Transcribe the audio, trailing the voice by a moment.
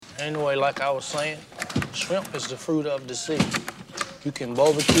Anyway, like I was saying, shrimp is the fruit of the sea. You can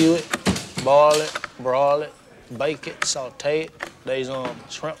barbecue it, boil it, broil it, bake it, saute it. There's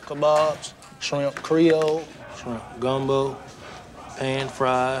shrimp kebabs, shrimp creole, shrimp gumbo, pan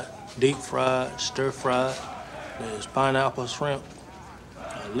fried, deep fried, stir fried. There's pineapple shrimp,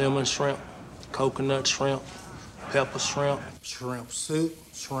 lemon shrimp, coconut shrimp, pepper shrimp, shrimp soup,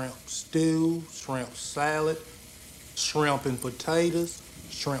 shrimp stew, shrimp salad, shrimp and potatoes,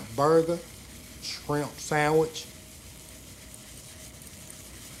 shrimp burger, shrimp sandwich.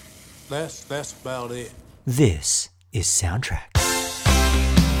 That's about it. This is Soundtrack.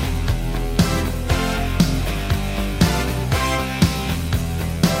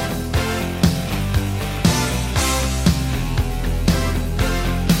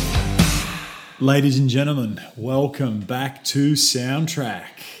 Ladies and gentlemen, welcome back to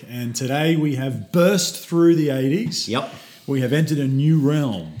Soundtrack. And today we have burst through the 80s. Yep. We have entered a new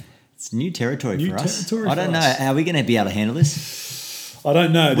realm. It's new territory for us. Territory I don't for know. us. How are we going to be able to handle this? I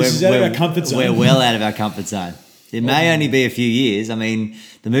don't know. This is out of our comfort zone. We're well out of our comfort zone. It may only be a few years. I mean,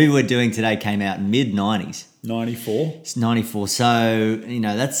 the movie we're doing today came out in mid-90s. 94. It's 94. So, you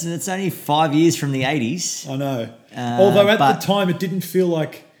know, it's only 5 years from the 80s. I know. Although at the time it didn't feel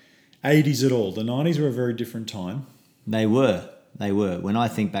like 80s at all. The 90s were a very different time. They were. When I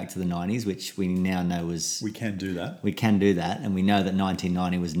think back to the 90s, which we now know was... We can do that. We can do that. And we know that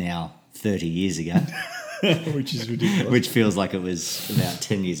 1990 was now 30 years ago. Which is ridiculous. Which feels like it was about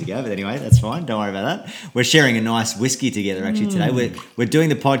 10 years ago. But anyway, that's fine. Don't worry about that. We're sharing a nice whiskey together actually today. We're doing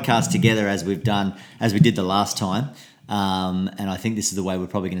the podcast together as we did the last time. And I think this is the way we're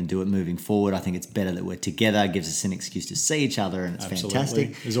probably going to do it moving forward. I think it's better that we're together. It gives us an excuse to see each other, and it's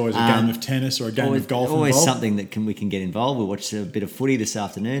fantastic. There's always a game of tennis or a game of golf always involved. something that we can get involved. We watched a bit of footy this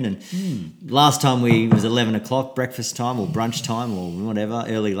afternoon, and last time it was 11 o'clock, breakfast time or brunch time or whatever,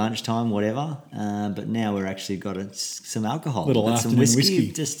 early lunch time, whatever. But now we're actually got some alcohol, Little some afternoon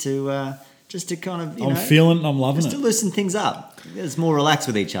whiskey. just to kind of, I'm feeling it, I'm loving just it. to loosen things up. It's more relaxed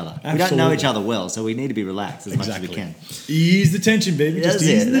with each other. Absolutely. We don't know each other well, so we need to be relaxed as much as we can. Ease the tension, baby. Just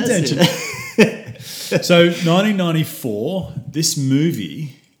ease the tension. So 1994, this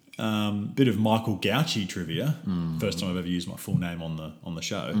movie, bit of Michael Gauchi trivia. First time I've ever used my full name on the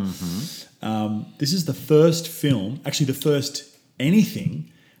show. This is the first film, actually the first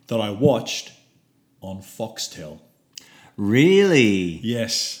anything that I watched on Foxtel. Really?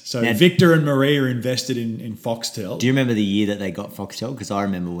 Yes. So Now, Victor and Maria invested in Foxtel. do you remember the year that they got Foxtel? Because I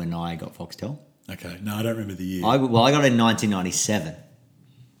remember when I got Foxtel. Okay. No, I don't remember the year. I got it in 1997.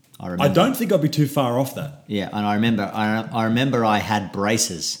 I don't think I'd be too far off that. Yeah, and I remember I had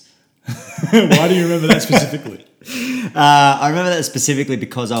braces. Why do you remember that specifically? I remember that specifically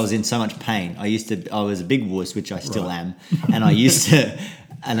because I was in so much pain. I was a big wuss, which I still am, and I used to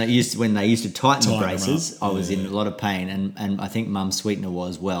when they used to tighten the braces, I was in a lot of pain, and I think Mum's sweetener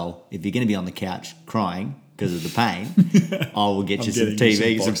was, well, if you're going to be on the couch crying because of the pain, I will get you some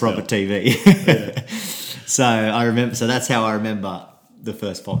TV, some proper TV. Yeah. So that's how I remember the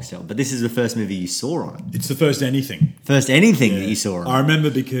first Foxtel. But this is the first movie you saw on it. It's the first anything. First anything that you saw on it. I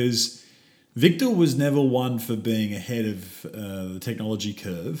remember because Victor was never one for being ahead of the technology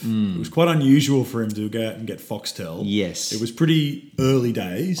curve. It was quite unusual for him to go out and get Foxtel. Yes. It was pretty early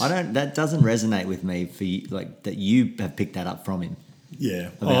days. That doesn't resonate with me for you, like that you have picked that up from him.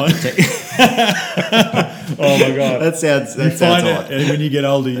 Yeah. Oh, Oh my God. That sounds odd. And when you get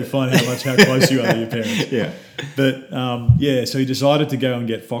older, you find how close you are to your parents. Yeah. But so he decided to go and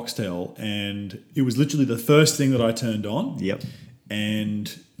get Foxtel, and it was literally the first thing that I turned on. Yep.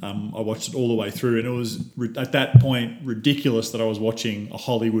 And I watched it all the way through, and it was at that point ridiculous that I was watching a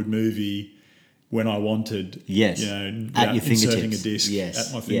Hollywood movie when I wanted, yes, at your inserting a disc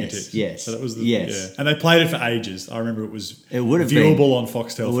at my fingertips. Yes. So that was yes. And they played it for ages. I remember it would have viewable on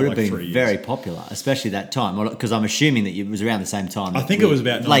Foxtel for like 3 years. Very popular, especially that time, because I'm assuming that it was around the same time. I think it was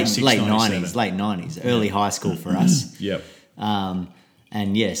about late 90s, early high school for us. Yep.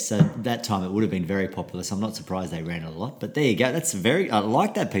 And yes, so that time it would have been very popular. So I'm not surprised they ran it a lot. But there you go. I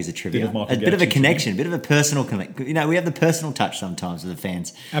like that piece of trivia. A bit of a connection, a bit of a personal connection. You know, we have the personal touch sometimes with the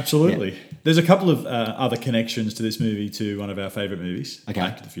fans. Absolutely. Yeah. There's a couple of other connections to this movie to one of our favourite movies,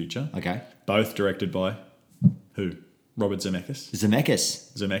 Back to the Future. Okay. Both directed by who? Robert Zemeckis.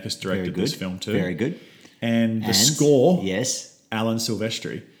 Zemeckis directed this film too. Very good. And the score, yes, Alan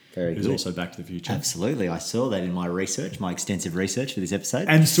Silvestri. Who's also Back to the Future. Absolutely. I saw that in my extensive research for this episode.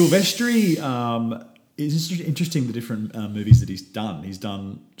 And Silvestri is interesting, the different movies that he's done. He's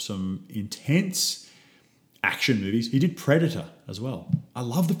done some intense action movies. He did Predator as well. I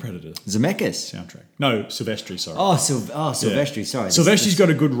love the Predator Zemeckis. soundtrack. No, Silvestri, sorry. Silvestri, sorry. Silvestri's got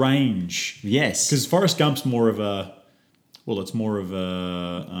a good range. Yes. Because Forrest Gump's more of a, you'd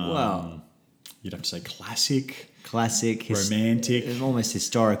have to say classic, romantic. Almost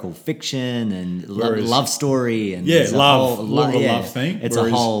historical fiction and Whereas- love story. And Yeah, there's a love, whole- more of a yeah, love thing. It's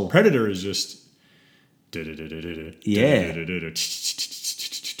whereas a whole... Predator is just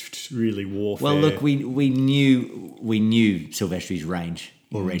really warfare. Well, look, we knew Silvestri's range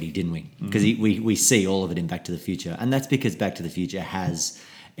already, didn't we? Because we see all of it in Back to the Future, and that's because Back to the Future has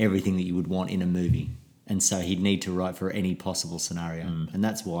everything that you would want in a movie, and so he'd need to write for any possible scenario, and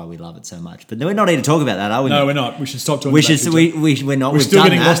that's why we love it so much. But we're not here to talk about that, are we? No, we're not. We should stop talking. We're We're not. We've still done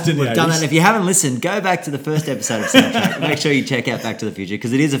getting that. lost in the We've done 80s. that. If you haven't listened, go back to the first episode of Soundtrack. Make sure you check out Back to the Future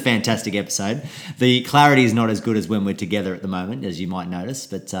because it is a fantastic episode. The clarity is not as good as when we're together at the moment, as you might notice.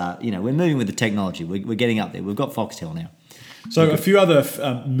 But we're moving with the technology. We're getting up there. We've got Foxtel now. So a few other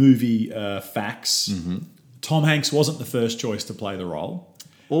movie facts. Tom Hanks wasn't the first choice to play the role.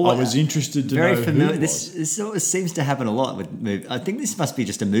 I was interested to know who it was. This sort of seems to happen a lot with movies. I think this must be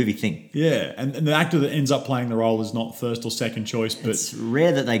just a movie thing. Yeah, and the actor that ends up playing the role is not first or second choice, but It's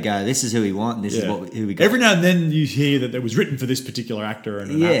rare that they go, this is who we want, and this is who we got. every now and then you hear that it was written for this particular actor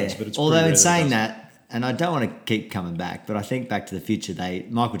and it happens, but it's although pretty rare in saying it that, and I don't want to keep coming back, but I think Back to the Future,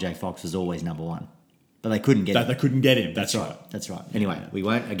 Michael J. Fox was always number one, but they couldn't get doesn't. him. They couldn't get him. That's right. That's right. Anyway, we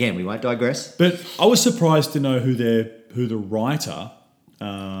won't digress. But I was surprised to know who the writer.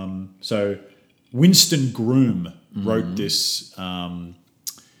 So Winston Groom wrote this novel,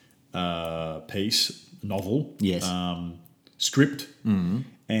 script,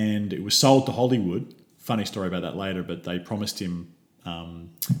 and it was sold to Hollywood. Funny story about that later, but they promised him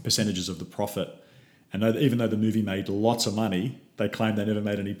percentages of the profit. And even though the movie made lots of money, they claimed they never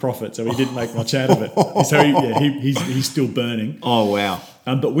made any profit, so he didn't make much out of it. So he's still burning. Oh, wow.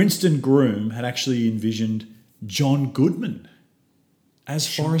 But Winston Groom had actually envisioned John Goodman as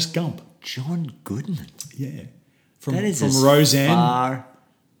Forrest Gump. John Goodman. Yeah. That is from as Roseanne far...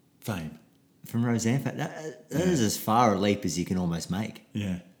 fame. From Roseanne fame. That is as far a leap as you can almost make.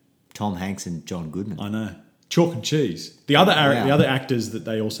 Yeah. Tom Hanks and John Goodman. I know. Chalk and cheese. The other actors that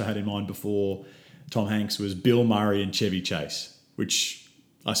they also had in mind before Tom Hanks was Bill Murray and Chevy Chase, which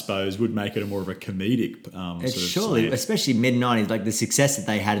I suppose would make it a more of a comedic It's sort of surely, slant. especially mid-90s, like the success that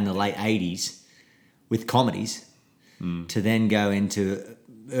they had in the late 80s with comedies, to then go into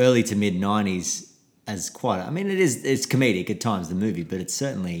early to mid-90s as it's comedic at times, the movie, but it's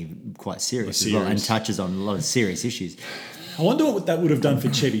certainly quite serious as well and touches on a lot of serious issues. I wonder what that would have done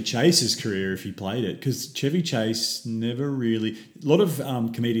for Chevy Chase's career if he played it, because Chevy Chase never really... A lot of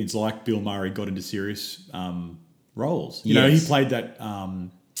comedians like Bill Murray got into serious roles. You know, he played that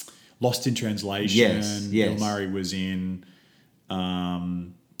Lost in Translation. Yes. Bill Murray was in...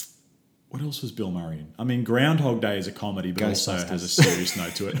 what else was Bill Murray in? I mean, Groundhog Day is a comedy, but also has a serious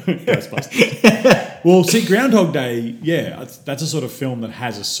note to it. Ghostbusters. Well, see, Groundhog Day, that's a sort of film that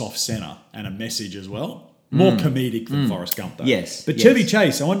has a soft centre and a message as well. More comedic than Forrest Gump, though. Yes. But Chevy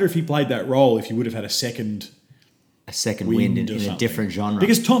Chase, I wonder if he played that role, if he would have had a second wind in a something. different genre.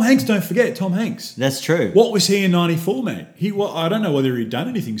 Because Tom Hanks, don't forget, Tom Hanks. That's true. What was he in 94, mate? I don't know whether he'd done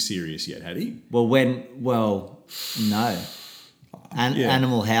anything serious yet, had he? No.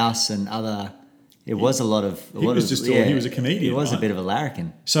 Animal House and other... It was a lot of... He was a comedian, He was a right? bit of a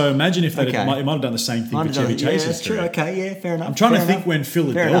larrikin. So imagine if Okay. he might have done the same thing for Chevy Chase's that's true. career. Okay, yeah, fair enough. I'm trying to fair think enough. when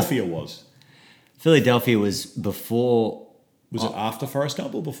Philadelphia was. Philadelphia was before... Was it after Forrest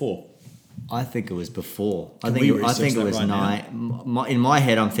Gump or before? I think it was before. I Can think we it research that was right in my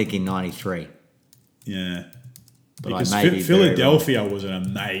head, I'm thinking 93. Yeah. But I Because may be very Philadelphia was an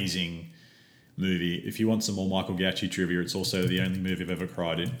amazing movie. If you want some more Michael Gauchi trivia, it's also the only movie I've ever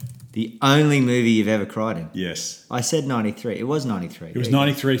cried in. The only movie you've ever cried in. Yes. I said 93. It was 93. It was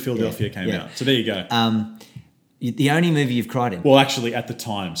 93, Philadelphia came yeah. out. So there you go. The only movie you've cried in. Well, actually, at the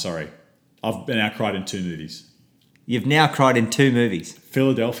time, sorry. I've now cried in 2 movies. You've now cried in 2 movies.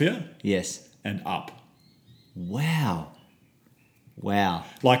 Philadelphia Yes. and Up. Wow.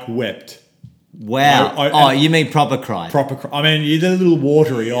 Like wept. Wow. You mean proper cry? Proper cry. I mean, the little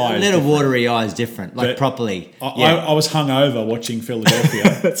watery eyes. Little watery eyes different. Like But properly. I was hungover watching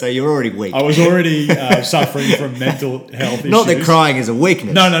Philadelphia. So you're already weak. I was already suffering from mental health issues. Not that crying is a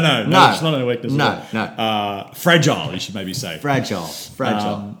weakness. No. It's not a weakness. No. Fragile, you should maybe say. Fragile.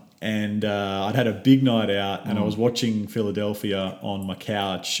 And I'd had a big night out, and I was watching Philadelphia on my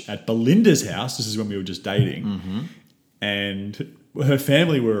couch at Belinda's house. This is when we were just dating. And her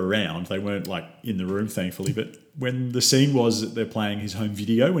family were around. They weren't like in the room, thankfully. But when the scene was that they're playing his home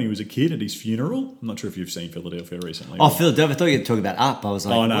video when he was a kid at his funeral, I'm not sure if you've seen Philadelphia recently. Oh, Philadelphia! I thought you were talking about Up. I was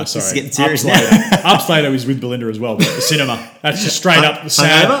like, Oh no, what's this sorry. getting serious Up's now? later. Up's later was with Belinda as well, but at the cinema. That's just straight up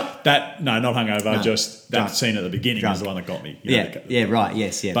sad. Hungover? Not hungover. No. Just that Drunk. scene at the beginning Drunk. is the one that got me. Yeah, right.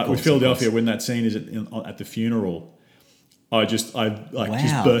 Yes, yeah. But of with course, Philadelphia, of course. when that scene is at the funeral, I just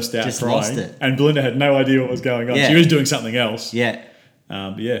burst out just crying. lost it. And Belinda had no idea what was going on. Yeah. She was doing something else. Yeah.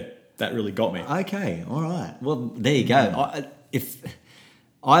 But yeah, that really got me. Okay. All right. Well, there you go. If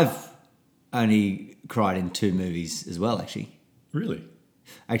I've only cried in 2 movies as well, actually. Really?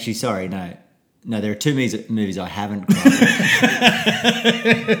 Actually, sorry, no. No, there are 2 movies I haven't cried in.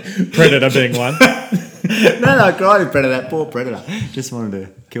 Predator being one. No, I cried in Predator. That poor Predator just wanted to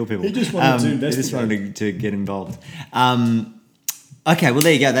kill people. He just wanted to investigate. He just wanted to get involved. Okay, well,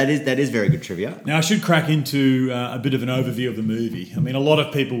 there you go. That is very good trivia. Now, I should crack into a bit of an overview of the movie. I mean, a lot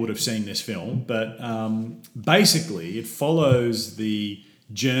of people would have seen this film, but basically it follows the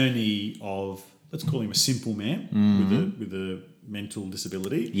journey of, let's call him a simple man with a mental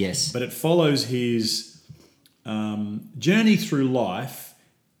disability. Yes. But it follows his journey through life,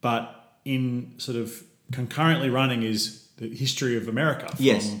 but in sort of concurrently running is the history of America from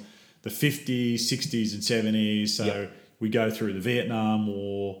Yes. the 50s, 60s and 70s. So Yep. we go through the Vietnam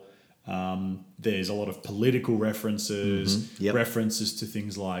War. There's a lot of political references, Yep. references to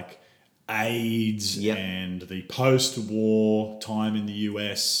things like AIDS Yep. and the post-war time in the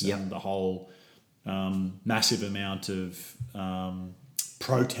US Yep. and the whole massive amount of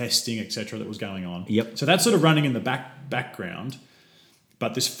protesting, etc., that was going on. Yep. So that's sort of running in the background.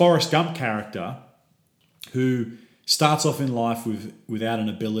 But this Forrest Gump character, who starts off in life without an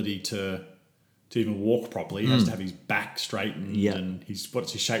ability to even walk properly, he has to have his back straightened, Yep. and he's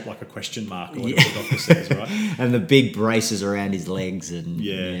shaped like a question mark, or whatever the doctor says, right? And the big braces around his legs and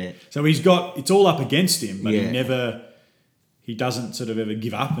Yeah. So it's all up against him, but Yeah. he doesn't sort of ever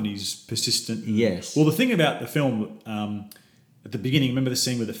give up, and he's persistent. Yes. Well, the thing about the film, at the beginning, remember the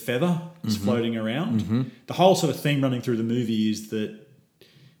scene where the feather is floating around? The whole sort of theme running through the movie is that,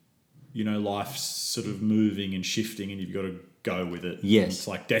 life's sort of moving and shifting, and you've got to go with it. Yes. And it's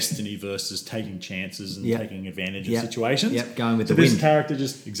like destiny versus taking chances and Yep. taking advantage Yep. of situations. Yep, going with so the this wind. character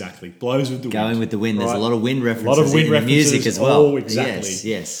just blows with the wind. going with the wind. There's right? a lot of wind A references lot of wind in the music references. as well. Oh, exactly.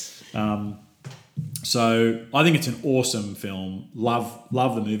 Yes. So I think it's an awesome film. Love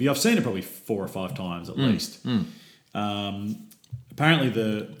the movie. I've seen it probably 4 or 5 times at least. Apparently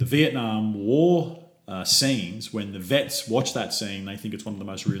the Vietnam War scenes, when the vets watch that scene, they think it's one of the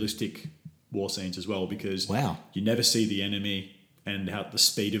most realistic war scenes as well, because Wow. you never see the enemy and how the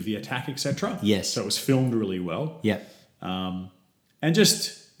speed of the attack, etc. Yes. So it was filmed really well. Yep. And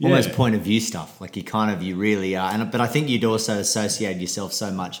just Almost point of view stuff. Like you really are. But I think you'd also associated yourself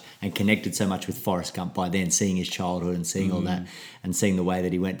so much and connected so much with Forrest Gump by then, seeing his childhood and seeing all that, and seeing the way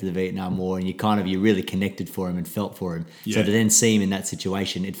that he went to the Vietnam War, and you really connected for him and felt for him. Yeah. So to then see him in that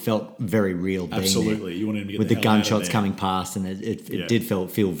situation, it felt very real. Being Absolutely. there, You wanted him to get with the the hell out of gunshots there. coming past, and it Yeah. did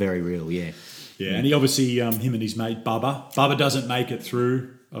feel very real. Yeah. Yeah, and he obviously, him and his mate Bubba. Bubba doesn't make it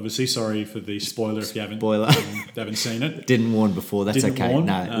through. Obviously, sorry for the spoiler if you haven't seen it. Didn't warn before. That's Didn't okay. warn.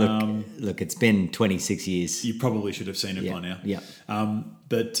 No, look, it's been 26 years. You probably should have seen it by now. Yeah. A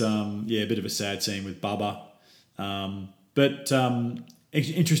bit of a sad scene with Bubba.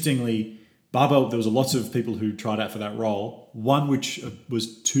 Interestingly, Bubba, there was lots of people who tried out for that role. One which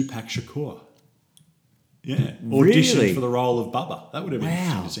was Tupac Shakur. Yeah, auditioned Really? for the role of Bubba. That would have been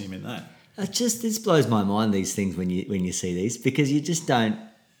interesting Wow. to see him in that. This blows my mind, these things, when you see these, because you just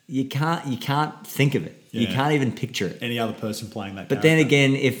you can't think of it. You Yeah. can't even picture it. Any other person playing that But character. then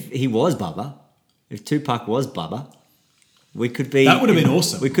again, if he was Bubba, if Tupac was Bubba, we could be... That would have been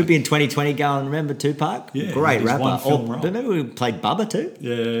awesome. We could be in 2020 going, remember Tupac? Yeah, Great his rapper. one film role. But maybe we played Bubba too?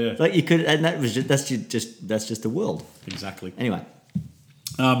 Yeah. Like you could, and that's just the world. Exactly. Anyway.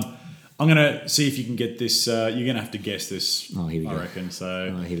 I'm going to see if you can get this. You're going to have to guess this, Oh, here we I go. reckon.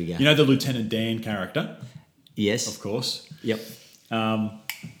 So, Oh, here we go. You know the Lieutenant Dan character, Yes. of course. Yep.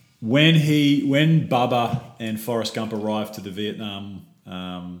 When Bubba and Forrest Gump arrive to the Vietnam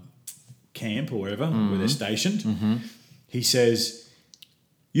camp or wherever where they're stationed, he says,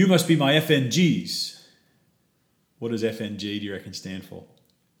 "You must be my FNGs." What does FNG, do you reckon, stand for?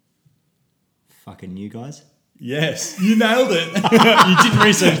 Fucking you guys. Yes, you nailed it. You didn't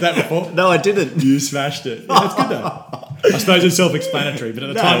research that before. No, I didn't. You smashed it. Yeah, that's good though. I suppose it's self-explanatory, but at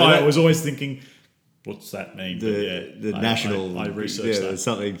the time I was always thinking, what's that mean? The But national... I researched that.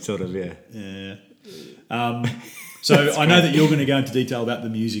 Something sort of, yeah. Yeah. So I know that you're going to go into detail about the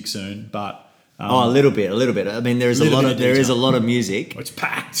music soon, but A little bit. I mean, there is a lot of music. It's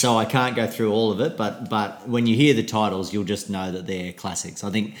packed. So I can't go through all of it, but when you hear the titles, you'll just know that they're classics. I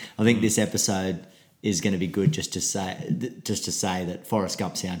think this episode is going to be good just to say that Forrest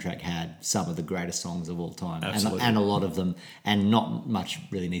Gump soundtrack had some of the greatest songs of all time, and a lot of them, and not much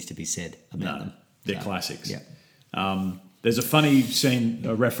really needs to be said about them. They're classics. Yeah. There's a funny scene,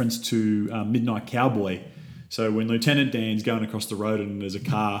 a reference to Midnight Cowboy. So when Lieutenant Dan's going across the road and there's a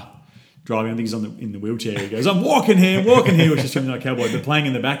car driving, I think he's in the wheelchair. He goes, "I'm walking here," which is from Midnight Cowboy. But playing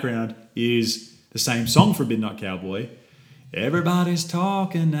in the background is the same song from Midnight Cowboy. Everybody's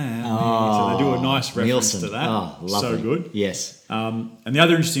talking now. So they do a nice reference to that. Oh, lovely. So good. Yes. And the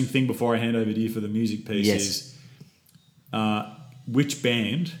other interesting thing before I hand over to you for the music piece is which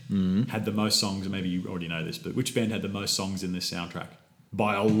band had the most songs, maybe you already know this, but which band had the most songs in this soundtrack?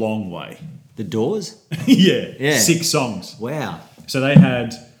 By a long way. The Doors? Yeah. 6 songs. Wow. So they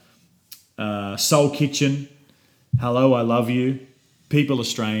had Soul Kitchen, Hello, I Love You, People Are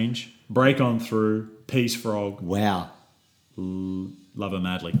Strange, Break On Through, Peace Frog. Wow. Love Her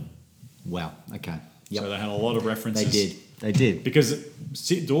Madly. Wow. Okay. Yep. So they had a lot of references. They did. Because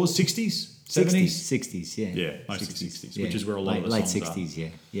Doors 60s, 70s? 60s, yeah. Yeah, mostly 60s, yeah. which is where a lot of the late songs 60s,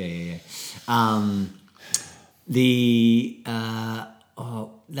 are. Yeah.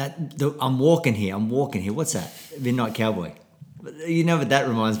 I'm walking here. What's that? Midnight Cowboy. You know what that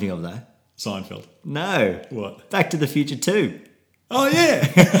reminds me of, though? Seinfeld. No. What? Back to the Future 2. Oh, yeah.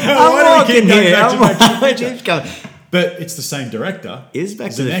 I'm walking here. But it's the same director. Is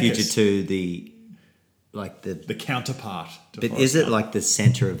Back to the Future 2 the counterpart to but Forrest is it Gump. like the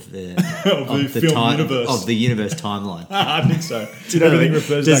center of the film universe of the universe timeline? I think so. Do you know what I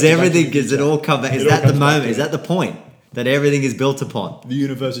mean? Does it all come back? Is that the moment? Is that the point that everything is built upon? The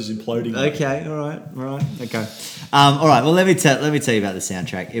universe is imploding. Okay, all right, okay. All right. Well, let me tell you about the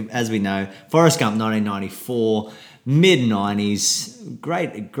soundtrack. As we know, Forrest Gump, 1994, mid 90s,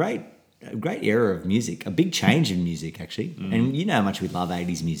 great era of music, a big change in music actually, and you know how much we love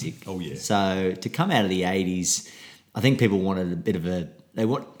 80s music. Oh yeah. So to come out of the 80s, I think people wanted a bit of the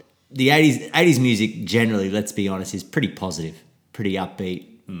 80s music generally, let's be honest, is pretty positive, pretty upbeat,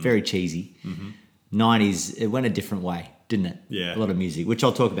 very cheesy. 90s, it went a different way, didn't it? Yeah. A lot of music, which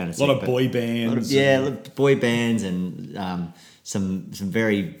I'll talk about in a A second. lot of boy bands. A lot of boy bands and some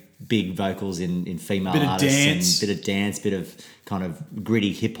very big vocals in female artists. Bit of dance, bit of kind of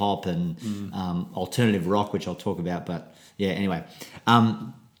gritty hip hop and alternative rock, which I'll talk about. But yeah, anyway.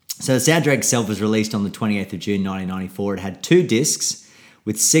 So the soundtrack itself was released on the 28th of June 1994. It had 2 discs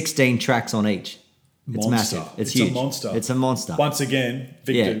with 16 tracks on each. It's massive. It's huge. It's a monster. Once again,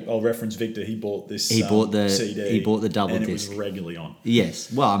 Victor, I'll reference Victor. He bought this CD. He bought the double and disc. It was regularly on.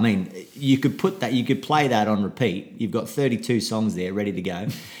 Yes. Well, I mean, you could play that on repeat. You've got 32 songs there ready to go.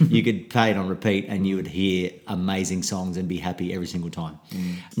 You could play it on repeat and you would hear amazing songs and be happy every single time.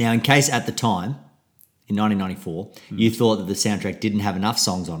 Now, in case at the time, in 1994, you thought that the soundtrack didn't have enough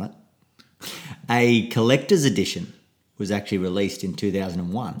songs on it, a collector's edition was actually released in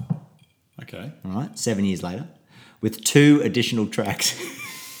 2001. Okay. All right, 7 years later, with 2 additional tracks.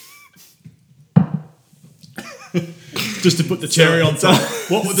 Just to put the cherry on top.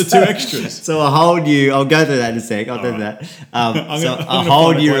 What were the 2 extras? So I'll go through that in a sec. I'll do that. A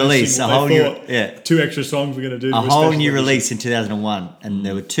whole new release. 2 extra songs we're going to do. A whole new release in 2001, and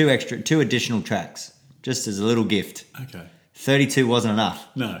there were 2 additional tracks, just as a little gift. Okay. 32 wasn't enough.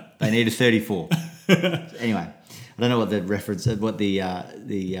 No. They needed 34. Anyway. I don't know what the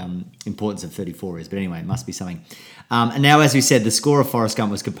importance of 34 is, but anyway, it must be something. And now, as we said, the score of Forrest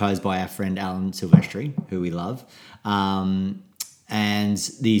Gump was composed by our friend Alan Silvestri, who we love. And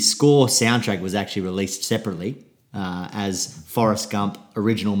the score soundtrack was actually released separately as Forrest Gump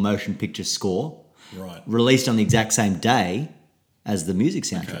original motion picture score, right? Released on the exact same day as the music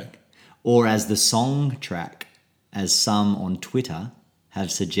soundtrack, or as the song track, as some on Twitter have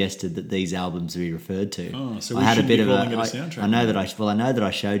suggested that these albums be referred to. Oh, so we should be calling it a soundtrack. I know that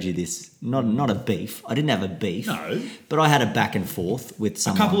I showed you this. Not a beef. I didn't have a beef. No. But I had a back and forth with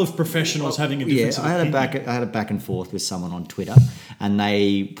someone. A couple of professionals having a difference of opinion. I had a back and forth with someone on Twitter, and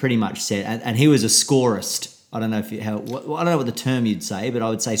they pretty much said, and he was a scorist. I don't know I don't know what the term you'd say, but I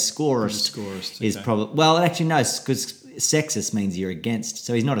would say scorist. Is probably, well, actually no, because sexist means you're against.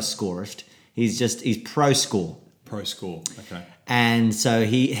 So he's not a scorist. He's pro score. Pro score. Okay. And so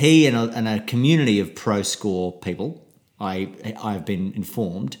he and a community of pro score people, I've been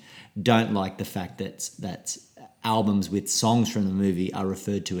informed, don't like the fact that albums with songs from the movie are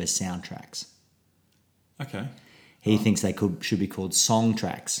referred to as soundtracks. Okay. He thinks they should be called song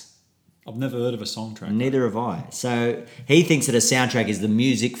tracks. I've never heard of a song track. Neither have I. So he thinks that a soundtrack is the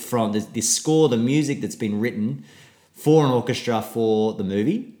music from the score, the music that's been written for an orchestra for the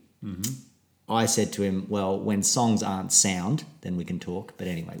movie. Mm-hmm. I said to him, well, when songs aren't sound, then we can talk. But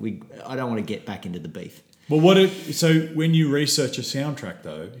anyway, I don't want to get back into the beef. Well, so when you research a soundtrack,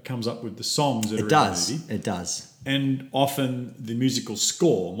 though, it comes up with the songs that are in the movie. It does. And often the musical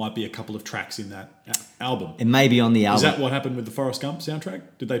score might be a couple of tracks in that album. It may be on the album. Is that what happened with the Forrest Gump soundtrack?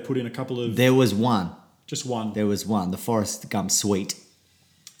 Did they put in a couple of... There was one. Just one? There was one. The Forrest Gump suite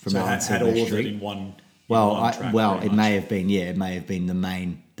from Alan had all Silvestri. of it in one... It may have been. Yeah, it may have been the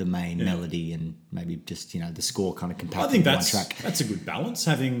main melody and maybe just the score kind of compacted in one track. That's a good balance.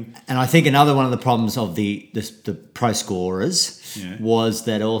 Having and I think another one of the problems of the pro scorers was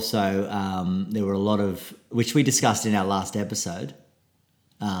that also there were a lot of, which we discussed in our last episode,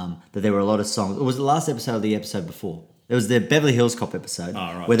 that there were a lot of songs. Or was it the last episode or the episode before? It was the Beverly Hills Cop episode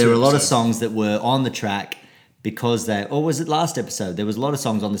where there were a lot of songs that were on the track. Because or was it last episode? There was a lot of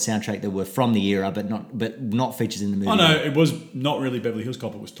songs on the soundtrack that were from the era, but not features in the movie. Oh no, it was not really Beverly Hills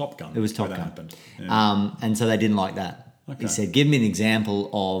Cop. It was Top Gun. It was Top Gun. That happened. Yeah. And so they didn't like that. Okay. He said, "Give me an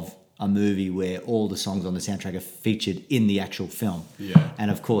example of a movie where all the songs on the soundtrack are featured in the actual film." Yeah.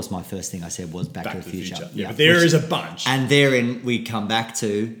 And of course, my first thing I said was Back to the Future. Yeah, but there is a bunch. And therein we come back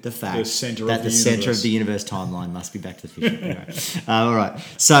to the fact The center that of the the center universe. of the universe timeline must be Back to the Future. Anyway. All right.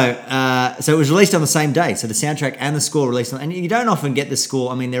 So it was released on the same day. So the soundtrack and the score released and you don't often get the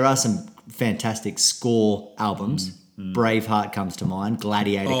score. I mean, there are some fantastic score albums. Braveheart comes to mind.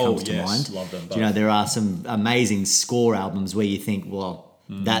 Gladiator comes to mind. Love them both. There are some amazing score albums where you think, well,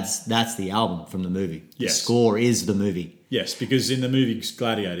 that's the album from the movie. Yes. The score is the movie. Yes, because in the movie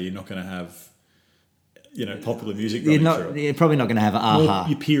Gladiator, you're not going to have, popular music running through it. You're probably not going to have Aha. Or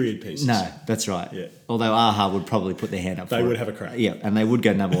your period pieces. No, that's right. Yeah. Although Aha would probably put their hand up for it. They would have a crack. Yeah, and they would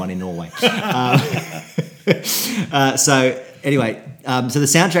go number one in Norway. So anyway, so the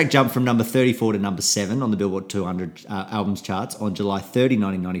soundtrack jumped from number 34 to number 7 on the Billboard 200 albums charts on July 30,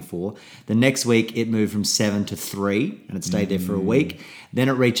 1994. The next week, it moved from 7 to 3, and it stayed there for a week. Then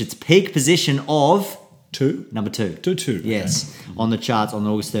it reached its peak position of... Number 2. To 2. Yes, on the charts on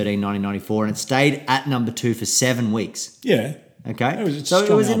August 13, 1994, and it stayed at number 2 for 7 weeks. Yeah. Okay? So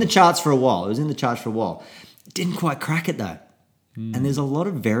it was in the charts for a while. It didn't quite crack it, though. And there's a lot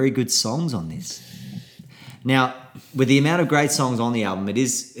of very good songs on this. Now, with the amount of great songs on the album, it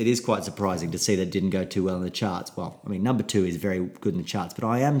is quite surprising to see that it didn't go too well in the charts. Well, I mean, number 2 is very good in the charts, but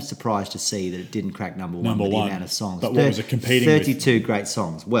I am surprised to see that it didn't crack number 1 with the amount of songs. But what was it competing with? 32 great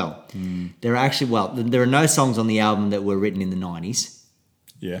songs. Well, there are no songs on the album that were written in the 90s.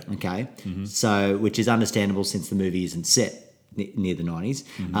 Yeah. Okay? So, which is understandable since the movie isn't set near the 90s.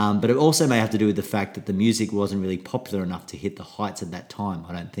 But it also may have to do with the fact that the music wasn't really popular enough to hit the heights at that time,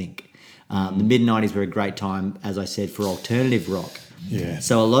 I don't think. The mid-90s were a great time, as I said, for alternative rock. Yeah.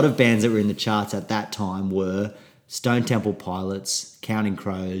 So a lot of bands that were in the charts at that time were Stone Temple Pilots, Counting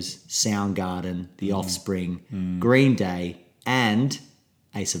Crows, Soundgarden, The Offspring, Green Day, and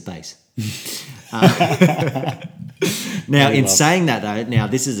Ace of Base. Now, in saying that, though,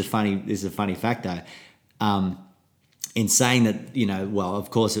 this is a funny fact, though. In saying that,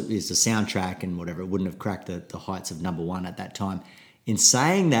 of course it is a soundtrack and whatever, it wouldn't have cracked the heights of number 1 at that time. In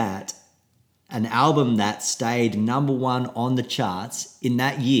saying that, an album that stayed number 1 on the charts in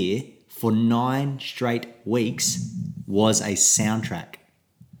that year for 9 straight weeks was a soundtrack.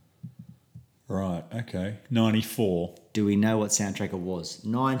 Right, okay. 94. Do we know what soundtrack it was?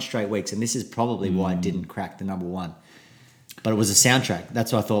 9 straight weeks, and this is probably why it didn't crack the number 1. But it was a soundtrack.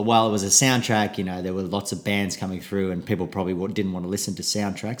 That's why I thought, well, it was a soundtrack. There were lots of bands coming through and people probably didn't want to listen to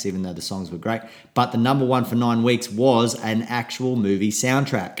soundtracks, even though the songs were great. But the number 1 for 9 weeks was an actual movie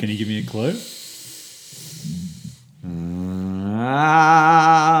soundtrack. Can you give me a clue? The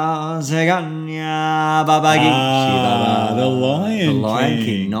Lion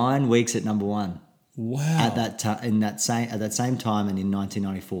King. 9 weeks at number 1. Wow. At that same time and in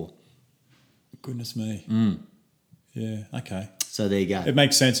 1994. Goodness me. Yeah, okay. So there you go. It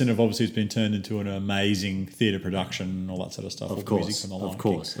makes sense, and obviously it's been turned into an amazing theatre production and all that sort of stuff. Of course.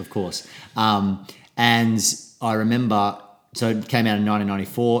 And I remember, so it came out in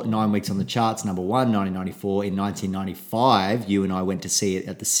 1994, 9 weeks on the charts, number 1, 1994. In 1995, you and I went to see it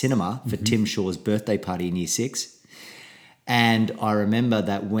at the cinema for Tim Shaw's birthday party in Year 6. And I remember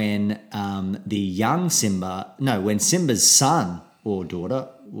that when when Simba's son or daughter,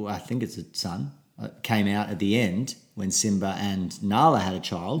 I think it's a son, came out at the end, when Simba and Nala had a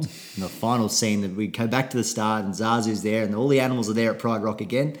child, in the final scene that we go back to the start and Zazu's there and all the animals are there at Pride Rock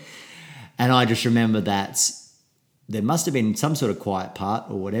again. And I just remember that there must have been some sort of quiet part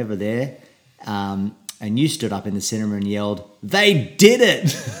or whatever there. And you stood up in the cinema and yelled, "They did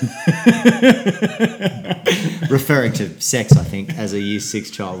it!" Referring to sex, I think, as a Year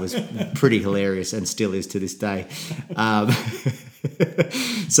 6 child was pretty hilarious and still is to this day.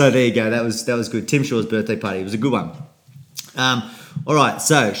 So there you go. That was good. Tim Shaw's birthday party. It was a good one. All right.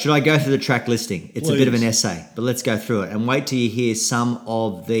 So should I go through the track listing? It's a bit of an essay, but let's go through it and wait till you hear some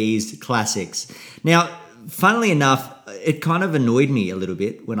of these classics. Now, funnily enough, it kind of annoyed me a little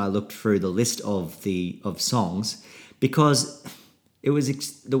bit when I looked through the list of songs, because it was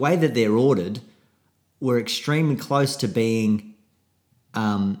the way that they're ordered were extremely close to being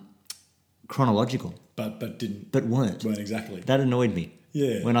chronological, but weren't exactly. That annoyed me.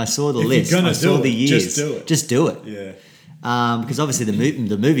 Yeah. When I saw the list, I saw the years. Just do it. Yeah. Because obviously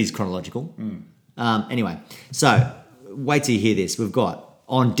the movie's chronological. Anyway, so wait till you hear this. We've got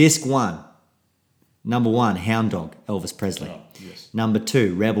on disc 1. Number 1, Hound Dog, Elvis Presley. Oh, yes. Number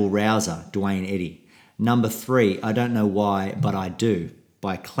 2, Rebel Rouser, Dwayne Eddy. Number 3, I Don't Know Why, But I Do,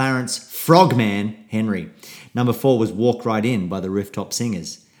 by Clarence Frogman Henry. Number 4 was Walk Right In by the Rooftop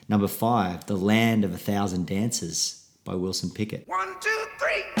Singers. Number 5, The Land of a Thousand Dances by Wilson Pickett. 1, 2,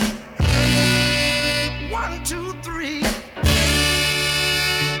 3. 1, 2, 3.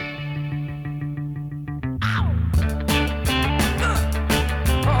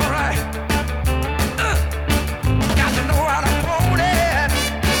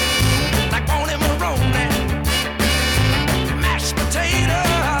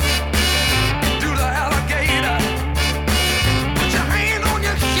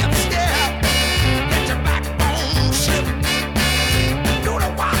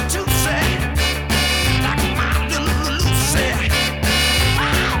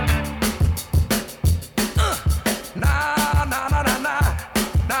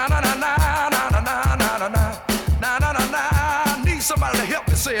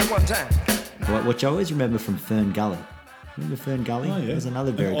 Which I always remember from Fern Gully. Remember Fern Gully? Oh, yeah. It was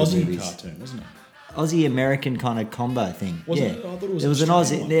another very good Aussie movie. cartoon, wasn't it? Aussie-American kind of combo thing. Was yeah. it? I thought it was There was an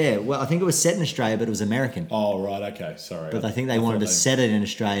Australian Aussie. Yeah, well, I think it was set in Australia, but it was American. Oh, right, okay, sorry. But I think they wanted to set it in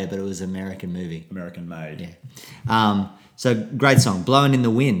Australia, but it was an American movie. American made. Yeah. So great song, "Blowing in the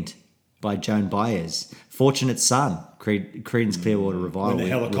Wind" by Joan Baez. "Fortunate Son," Creedence Clearwater Revival. When the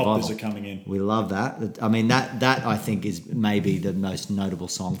helicopters are coming in. We love that. I mean, that I think is maybe the most notable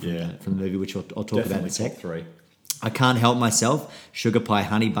song from the movie, which I'll talk Definitely about in a sec. top 3. "I Can't Help Myself," Sugar Pie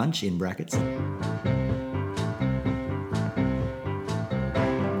Honey Bunch in brackets.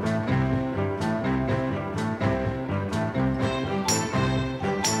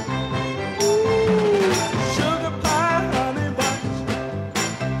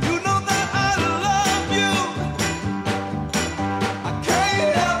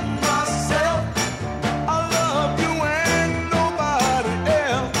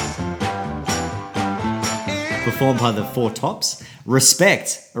 Performed by the Four Tops.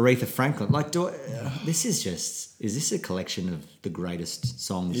 "Respect," Aretha Franklin. Is this a collection of the greatest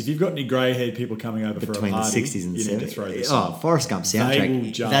songs? If you've got any grey-haired people coming over for a between party, the 60s and the you 70s. need to throw this Oh, on. Forrest Gump They will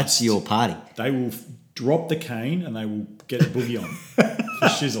soundtrack. just- That's your party. They will drop the cane and they will get a boogie on for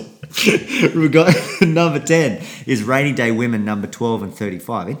shizzle. We've got number 10 is "Rainy Day Women," number 12 and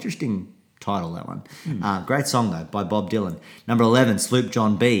 35. Interesting title, that one. Great song, though, by Bob Dylan. Number 11, "Sloop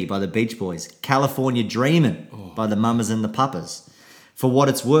John B" by the Beach Boys. "California Dreamin'" by the Mamas and the Papas. "For What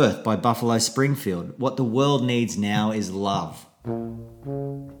It's Worth" by Buffalo Springfield. "What the World Needs Now Is Love."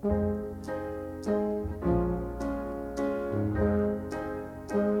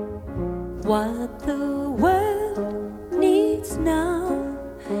 What the world needs now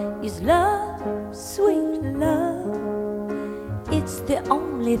is love, sweet love. It's the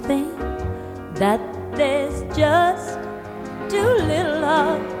only thing that there's just too little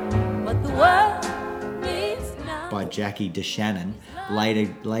of. What the world needs now. By Jackie DeShannon,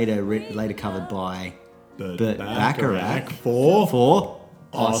 later covered by Burt Bacharach for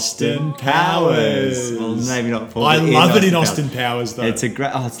Austin Powers. Well, maybe not for. I but love it in Austin Austin Powers, though. It's a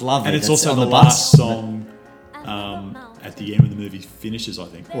great. Oh, it's lovely. And it's That's also on the the last bus. song at the end when the movie finishes, I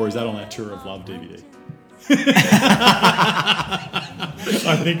think. Or is that on our Tour of Love DVD?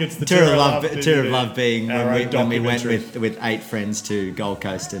 I think it's the Tour of Love being Our when own we went documentary. with 8 friends to Gold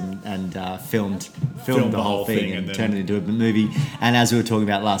Coast and filmed the whole thing and then turned it into a movie. And as we were talking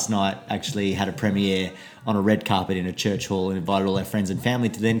about last night, actually had a premiere on a red carpet in a church hall and invited all our friends and family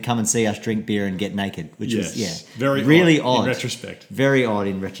to then come and see us drink beer and get naked, which Yes. was Very really odd odd in retrospect. Very odd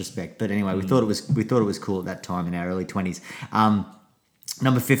in retrospect. But anyway, we thought it was cool at that time in our early 20s.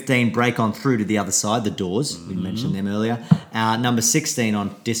 Number 15, Break On Through to the Other Side, The Doors. We mentioned them earlier. Number 16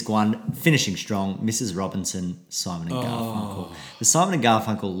 on disc 1, finishing strong, Mrs. Robinson, Simon and Garfunkel. The Simon and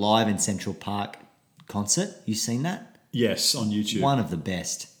Garfunkel live in Central Park concert, you seen that? Yes, on YouTube. One of the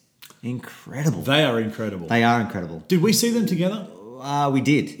best. Incredible. They are incredible. They are incredible. Did we see them together? We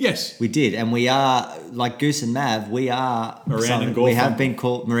did. Yes. We did. And we are, like Goose and Mav, we are... Moran and we have Garfunkel. been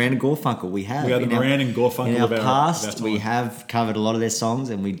called Moran and Garfunkel. We have. We are the Moran and Garfunkel in our of our past, time. we have covered a lot of their songs,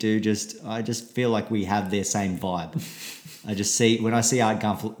 and we do I just feel like we have their same vibe. I just see, when I see Art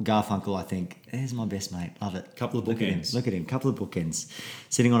Garfunkel, I think, there's my best mate. Love it. Couple of bookends. Look at him. Couple of bookends.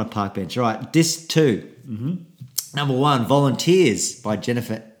 Sitting on a park bench. All right, disc 2. Mm-hmm. Number 1, Volunteers by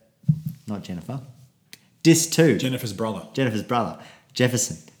Jennifer. Not Jennifer. Disc 2. Jennifer's brother.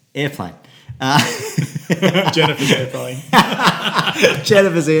 Jefferson. Airplane. Jennifer's airplane.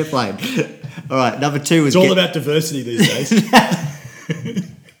 Jennifer's Airplane. All right, number 2 was... It's all about diversity these days.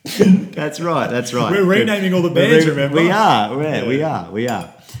 That's right. We're renaming all the bands, remember? We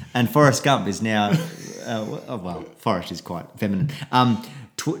are. And Forrest Gump is now... Forrest is quite feminine.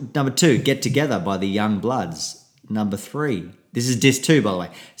 Number 2, Get Together by the Young Bloods. Number 3, this is disc 2, by the way,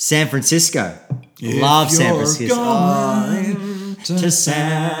 San Francisco. Love San Francisco. To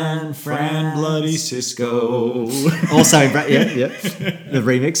San Fran Bloody Cisco. Also, the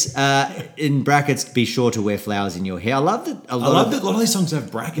remix. In brackets, be sure to wear flowers in your hair. I love that. A lot of these songs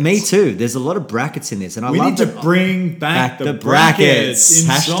have brackets. Me too. There's a lot of brackets in this, and we need to bring back the brackets.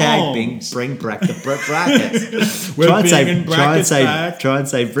 Hashtag bring back the brackets. We're try and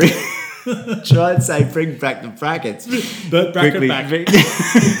say bring. Try and say bring back the brackets. But bracket back.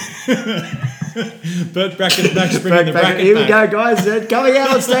 Burt Brackett back, bringing the bracket Here back. we go, guys. Coming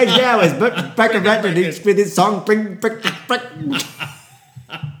out on stage now is Burt Brackett with his song Bring Back the Bracket.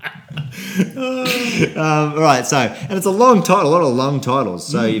 Right, so, and it's a long title, a lot of long titles.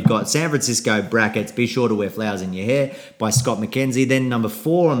 So you've got San Francisco, brackets, Be Sure to Wear Flowers in Your Hair by Scott McKenzie. Then number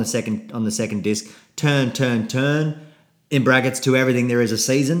 4 on the second disc, Turn, Turn, Turn, in brackets, To Everything There Is a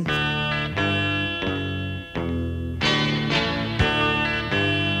Season.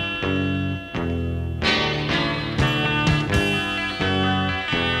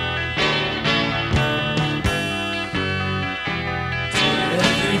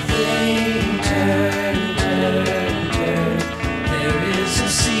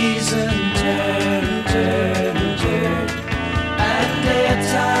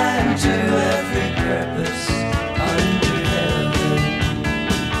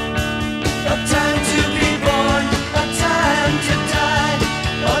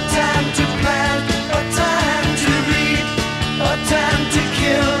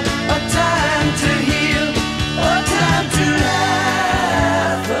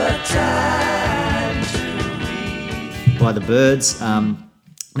 By the Birds.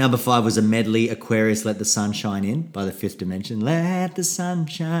 Number 5 was a medley, Aquarius, Let the Sun Shine In by the Fifth Dimension. Let the sun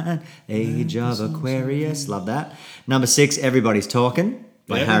shine, age of Aquarius. Love that. Number 6, Everybody's Talking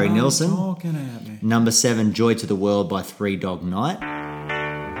by Harry Nilsson. Number 7, Joy to the World by Three Dog Night.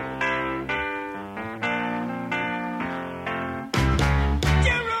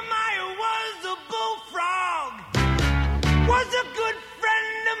 Jeremiah was a bullfrog, was a good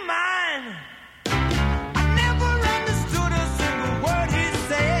friend of mine. I never understood a single word he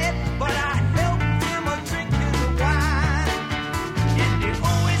said, but I helped him a drink his wine. And he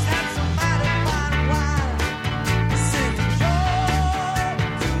always had somebody fine wine. He said, joy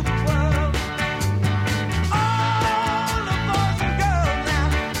to the world. All the boys and girls now.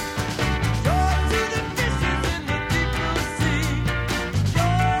 Joy to the fishes in the deep blue sea.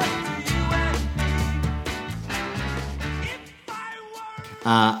 Joy to you and me. If I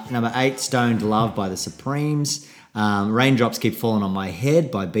were Number 8, Stoned Love by the Supremes. Raindrops Keep Falling on My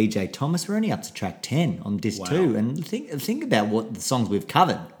Head by BJ Thomas. We're only up to track 10 on disc 2. And think about what the songs we've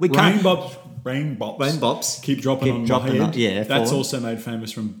covered. We can't... Rainbops. Keep dropping on my head. Yeah, that's falling. also made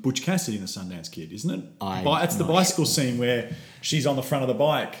famous from Butch Cassidy and the Sundance Kid, isn't it? It's the not bicycle scene where she's on the front of the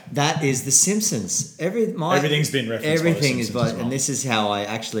bike. That is The Simpsons. Everything's been referenced. Everything by the is Simpsons by, as well. and this is how I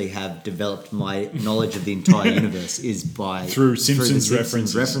actually have developed my knowledge of the entire universe is by Through the Simpsons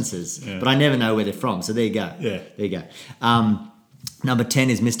references. references. But I never know where they're from. So there you go. Yeah. There you go. Number 10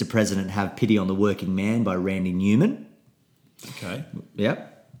 is Mr. President, Have Pity on the Working Man by Randy Newman. Okay. Yep.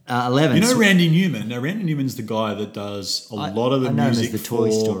 11. You know Randy Newman? Now, Randy Newman's the guy that does a lot of the I know him music as the Toy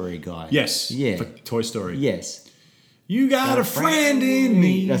Story guy. Yes. Yeah. For Toy Story. Yes. You got a friend in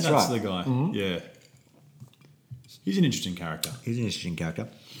me. That's right. the guy. Mm-hmm. Yeah. He's an interesting character. He's an interesting character.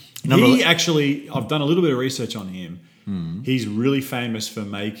 He actually, I've done a little bit of research on him. He's really famous for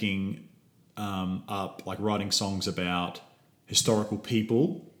making writing songs about. historical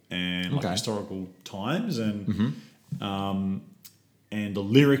people and like historical times, and the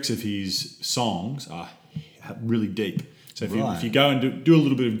lyrics of his songs are really deep. So if you go and do a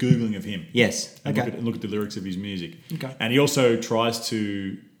little bit of Googling of him, yes, and look at the lyrics of his music, okay, and he also tries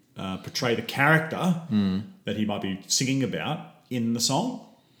to portray the character that he might be singing about in the song.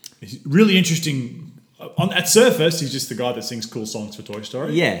 It's really interesting. At surface, he's just the guy that sings cool songs for Toy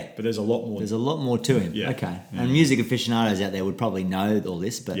Story. Yeah. But there's a lot more. There's a lot more to him. Yeah. Okay. Yeah. And music aficionados out there would probably know all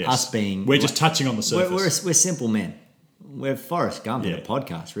this, but us being... We're just touching on the surface. We're simple men. We're Forrest Gump in a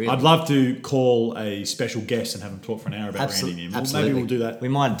podcast, really. I'd love to call a special guest and have him talk for an hour about Randy Newman. Absolutely. Maybe we'll do that. We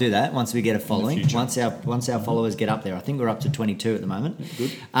might do that once we get a following. Once our followers get up there. I think we're up to 22 at the moment.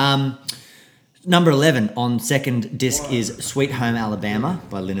 Good. Number 11 on second disc is Sweet Home Alabama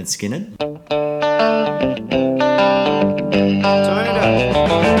by Lynyrd Skynyrd. Turn it up.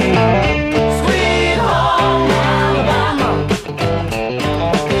 Sweet home Alabama,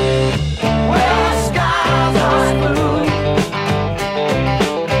 where the skies are blue.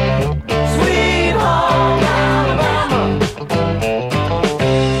 Sweet home Alabama,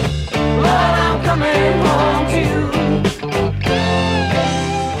 Lord, I'm coming home to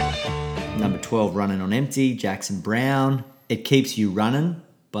you. Number 12, Running on Empty, Jackson Browne. It Keeps You Running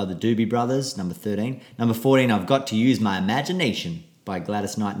by the Doobie Brothers, number 13. Number 14, I've Got to Use My Imagination by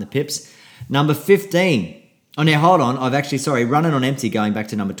Gladys Knight and the Pips. Number 15, oh, now hold on, Running on Empty, going back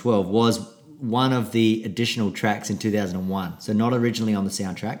to number 12, was one of the additional tracks in 2001. So not originally on the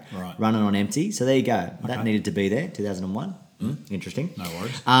soundtrack. Right. Running on Empty. So there you go. Okay. That needed to be there, 2001. Interesting. No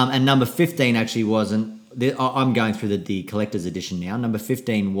worries. And number 15 actually wasn't. I'm going through the collector's edition now. Number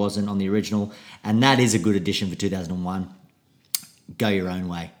 15 wasn't on the original, and that is a good addition for 2001. Go Your Own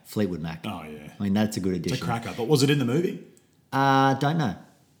Way, Fleetwood Mac. Oh, yeah. I mean, that's a good addition. It's a cracker. But was it in the movie? Don't know.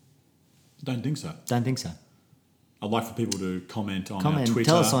 Don't think so. Don't think so. I'd like for people to comment on our Twitter.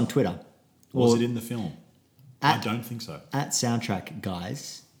 Tell us on Twitter. Was Or it in the film? I don't think so. At Soundtrack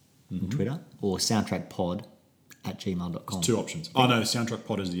Guys on Twitter or soundtrackpod@gmail.com. Two options. Oh, no, Soundtrack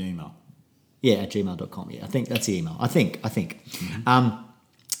Pod is the email. Yeah, at gmail.com. Yeah, I think that's the email. I think.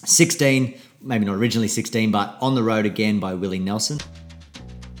 16, maybe not originally 16, but On the Road Again by Willie Nelson.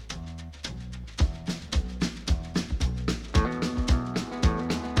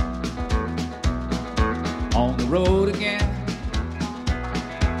 On the road again.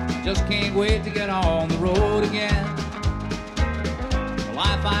 Just can't wait to get on the road again. The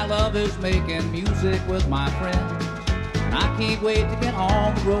life I love is making music with my friends. And I can't wait to get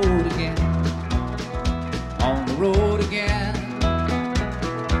on the road again. On the road again.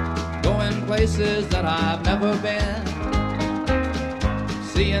 Going places that I've never been.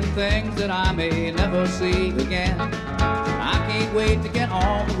 Seeing things that I may never see again. I can't wait to get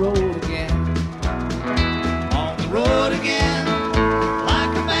on the road again. On the road again.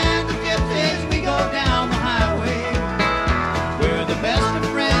 Like a band of gypsies, we go down the highway. We're the best of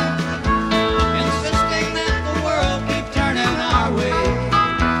friends, insisting that the world keep turning our way.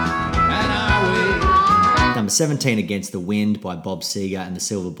 And our way. Number 17, Against the Wind by Bob Seger and the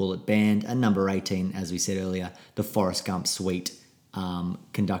Silver Bullet Band. And number 18, as we said earlier, the Forrest Gump Suite,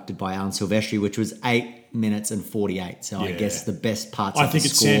 conducted by Alan Silvestri, which was 8 minutes and 48. So I guess the best parts of the score. I think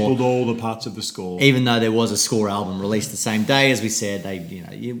it sampled all the parts of the score. Even though there was a score album released the same day, as we said,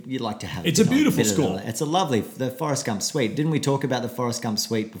 you'd like to have. It's a beautiful score. It's a lovely, the Forrest Gump Suite. Didn't we talk about the Forrest Gump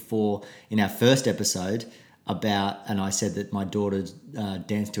Suite before in our first episode? And I said that my daughter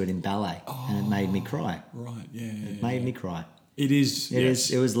danced to it in ballet, and it made me cry. Right, yeah. It made me cry. It is.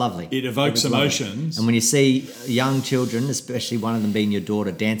 It was lovely. It evokes emotions. And when you see young children, especially one of them being your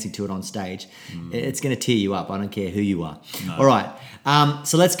daughter, dancing to it on stage, it's going to tear you up. I don't care who you are. No. All right.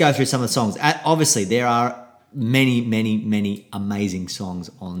 So let's go through some of the songs. Obviously, there are many, many, many amazing songs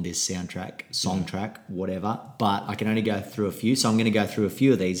on this soundtrack, whatever. But I can only go through a few. So I'm going to go through a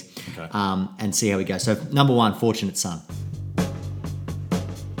few of these and see how we go. So number 1, Fortunate Son.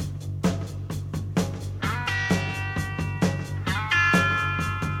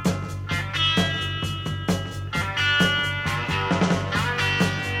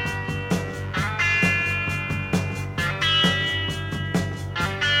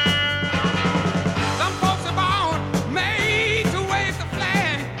 Some folks are born made to wave the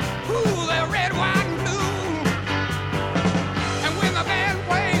flag. Ooh, they're red, white, and blue. And when the band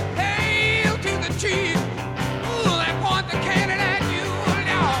plays Hail to the Chief, ooh, they point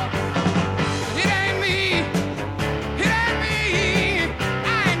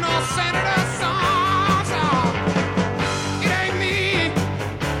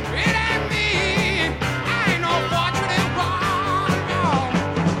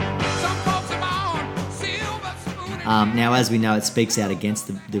Now, as we know, it speaks out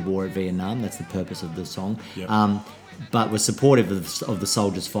against the war at Vietnam. That's the purpose of the song. Yep. But was supportive of the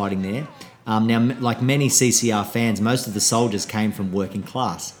soldiers fighting there. Now, like many CCR fans, most of the soldiers came from working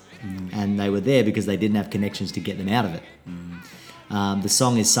class. And they were there because they didn't have connections to get them out of it. The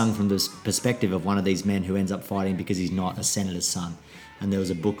song is sung from the perspective of one of these men who ends up fighting because he's not a senator's son. And there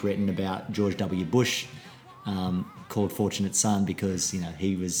was a book written about George W. Bush called Fortunate Son because,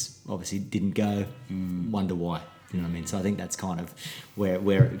 he was obviously didn't go. Wonder why. You know what I mean? So I think that's kind of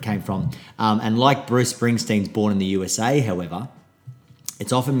where it came from. And like Bruce Springsteen's Born in the USA, however,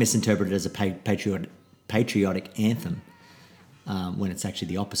 it's often misinterpreted as a patriotic anthem. When it's actually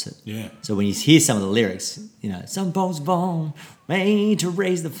the opposite. Yeah. So when you hear some of the lyrics, some folks born made to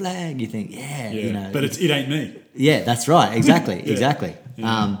raise the flag, you think, But it ain't me. Yeah, that's right. Exactly. Exactly.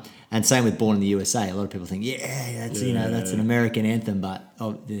 Yeah. And same with Born in the USA. A lot of people think, that's an American anthem, but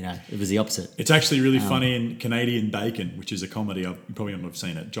it was the opposite. It's actually really funny in Canadian Bacon, which is a comedy. You probably not have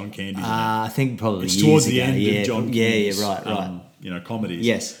seen it. John Candy's in it. I think probably it's years towards the ago. end of John Candy's, right. Comedies.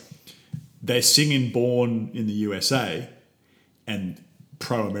 Yes. They're singing Born in the USA and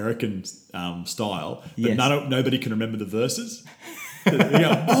pro-American style, but Yes. nobody can remember the verses. They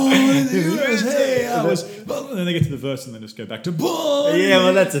go, Born in the USA, and then they get to the verse and then just go back to Born. Yeah,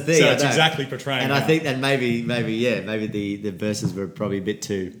 well, that's the thing. So I it's know. exactly portraying. And I that. think that maybe the verses were probably a bit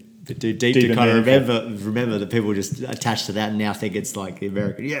too deep to and kind of meaningful. remember that people just attached to that and now think it's like the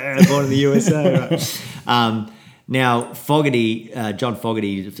American, Born in the USA. Right? Now, John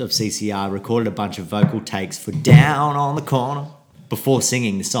Fogerty of CCR recorded a bunch of vocal takes for Down on the Corner before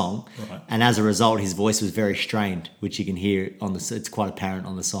singing the song. Right. And as a result, his voice was very strained, which you can hear it's quite apparent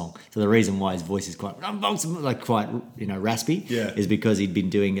on the song. So the reason why his voice is quite raspy is because he'd been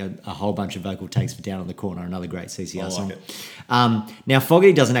doing a whole bunch of vocal takes for Down on the Corner, another great CCR song. Now,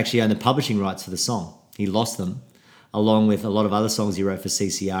 Fogerty doesn't actually own the publishing rights for the song. He lost them, along with a lot of other songs he wrote for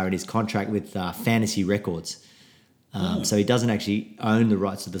CCR in his contract with Fantasy Records. So he doesn't actually own the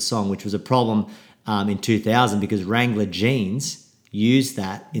rights to the song, which was a problem in 2000 because Wrangler Jeans used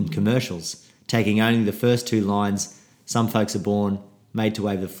that in commercials, taking only the first two lines, some folks are born, made to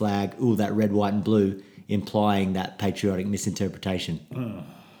wave the flag, ooh, that red, white and blue, implying that patriotic misinterpretation.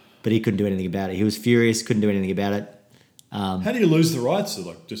 But he couldn't do anything about it. He was furious, couldn't do anything about it. How do you lose the rights?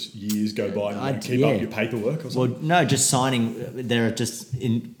 So just years go by and you don't keep up your paperwork or something? Well, no, just signing. There are just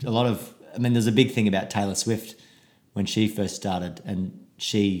in a lot of. There's a big thing about Taylor Swift when she first started, and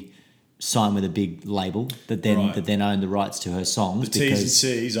she signed with a big label that then owned the rights to her songs T's and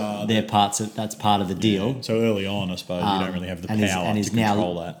C's are that's part of the deal. So early on, I suppose you don't really have the power to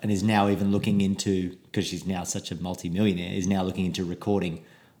control that. And is now even looking into, because she's now such a multi-millionaire, is now looking into recording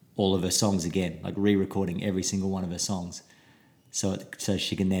all of her songs again, like re-recording every single one of her songs, so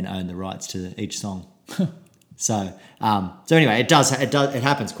she can then own the rights to each song. So anyway, it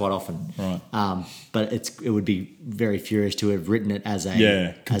happens quite often. Right. But it would be very furious to have written it as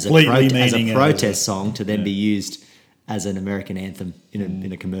a completely protest song to then be used as an American anthem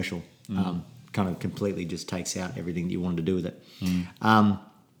in a commercial. Kind of completely just takes out everything that you wanted to do with it.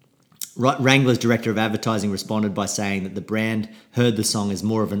 Wrangler's director of advertising responded by saying that the brand heard the song as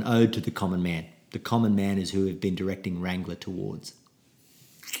more of an ode to the common man. The common man is who we've been directing Wrangler towards.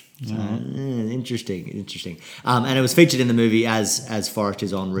 So, interesting. And it was featured in the movie as Forrest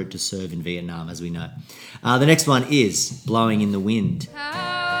is en route to serve in Vietnam, as we know. The next one is Blowing in the Wind.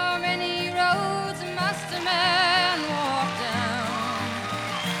 How many roads must a man walk down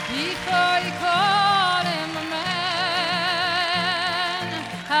before you call him a man?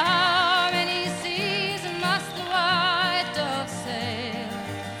 How many seas must the white dove sail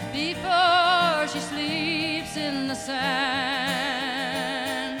before she sleeps in the sand?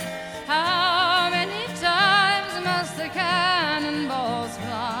 How many times must the cannonballs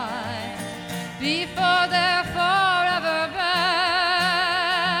fly before they're forever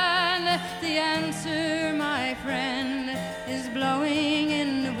banned? The answer, my friend, is blowing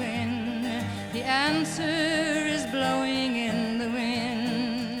in the wind. The answer is blowing in the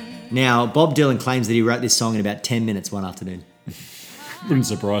wind. Now, Bob Dylan claims that he wrote this song in about 10 minutes one afternoon. Wouldn't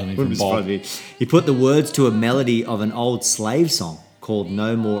surprise me from Bob. He put the words to a melody of an old slave song called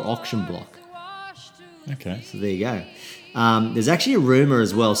No More Auction Block. Okay. So there you go. There's actually a rumour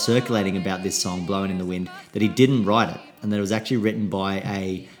as well circulating about this song, Blowing in the Wind, that he didn't write it, and that it was actually written by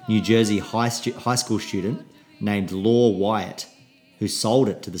a New Jersey high school student named Law Wyatt, who sold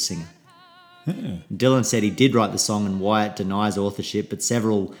it to the singer. Dylan said he did write the song, and Wyatt denies authorship, but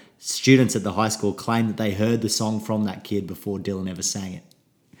several students at the high school claim that they heard the song from that kid before Dylan ever sang it.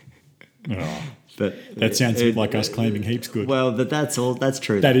 Oh, But that sounds like us claiming heaps good. Well, that's all. That's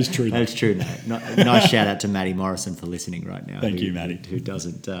true. That is true. That's true. No, nice shout out to Maddie Morrison for listening right now. Thank you, Maddie. Who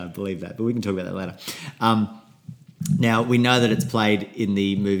doesn't believe that? But we can talk about that later. Now we know that it's played in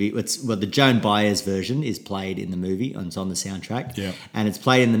the movie. The Joan Baez version is played in the movie, and it's on the soundtrack. Yeah. And it's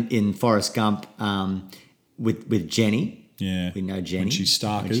played in Forrest Gump with Jenny. Yeah. We know Jenny. When she's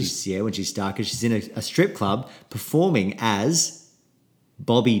Starkers. When she's Starkers. She's in a strip club performing as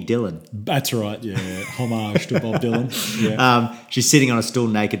Bobby Dylan. That's right, yeah. Homage to Bob Dylan. Yeah. She's sitting on a stool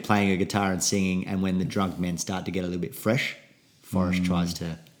naked playing a guitar and singing, and when the drunk men start to get a little bit fresh, Forrest tries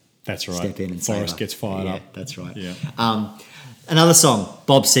to That's right. step in and Forrest save her. gets fired Yeah, up. that's right. Yeah. Another song,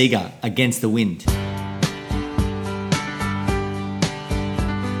 Bob Seger, Against the Wind.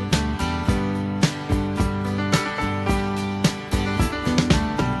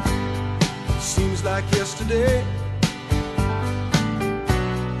 Seems like yesterday,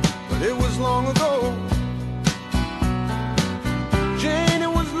 but it was long ago. Jane,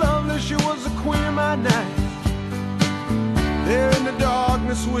 it was lovely, she was the queen of my night. There in the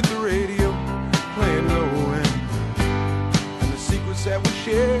darkness with the radio playing low and the secrets that we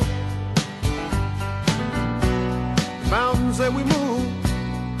share, the mountains that we move,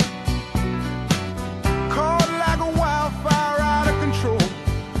 caught like a wildfire out of control,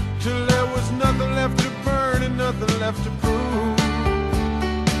 till there was nothing left to burn and nothing left to prove.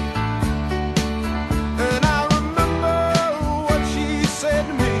 And I remember what she said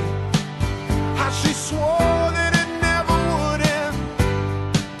to me, how she swore that it never would end.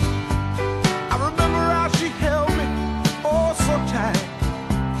 I remember how she held me oh so tight.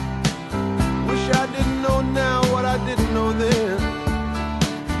 Wish I didn't know now what I didn't know then.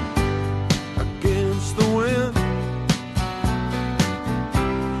 Against the wind,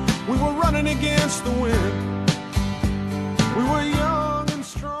 we were running against the wind. We were young and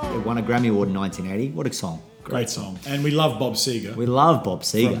strong. It won a Grammy Award in 1980. What a song. Great song. And we love Bob Seger We love Bob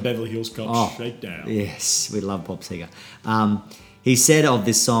Seger. from Beverly Hills Cop Oh, Shakedown. Yes, we love Bob Seger. He said of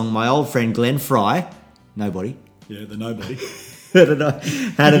this song, my old friend Glenn Fry, nobody, Yeah, the nobody.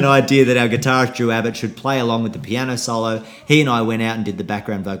 had an idea that our guitarist Drew Abbott should play along with the piano solo. He and I went out and did the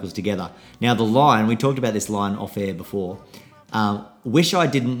background vocals together. Now the line, we talked about this line off air before. Wish I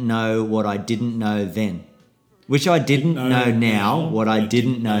didn't know what I didn't know then. Wish I didn't know now what I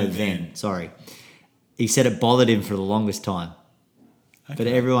didn't know then. Sorry. He said it bothered him for the longest time. But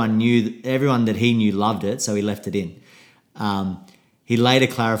everyone that he knew loved it, so he left it in. He later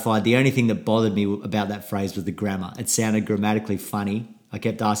clarified, the only thing that bothered me about that phrase was the grammar. It sounded grammatically funny. I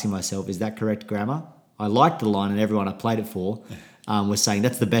kept asking myself, is that correct grammar? I liked the line, and everyone I played it for was saying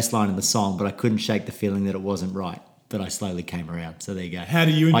that's the best line in the song, but I couldn't shake the feeling that it wasn't right. But I slowly came around. So there you go. How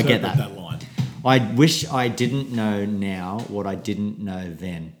do you interpret I get that line? I wish I didn't know now what I didn't know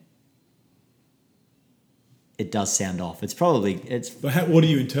then. It does sound off. It's But what do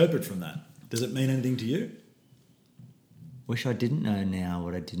you interpret from that? Does it mean anything to you? wish I didn't know now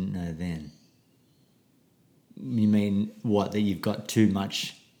what I didn't know then. You mean what? That you've got too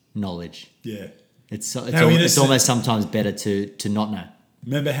much knowledge? Yeah. It's almost sometimes better to not know.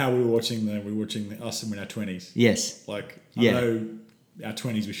 Remember how we were watching us in our 20s? Yes. Like, Yeah. I know our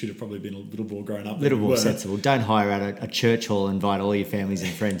 20s we should have probably been a little more grown up. A little than we more were. sensible. Don't hire out a church hall and invite all your families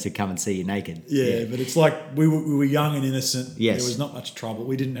and friends to come and see you naked. Yeah, but it's like we were young and innocent. Yes. There was not much trouble.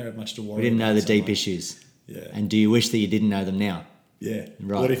 We didn't have much to worry about. We didn't know the so deep much. issues. Yeah. And do you wish that you didn't know them now? Yeah.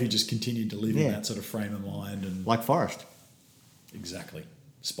 Right. What if you just continued to live in Yeah. that sort of frame of mind? And Like Forrest. Exactly.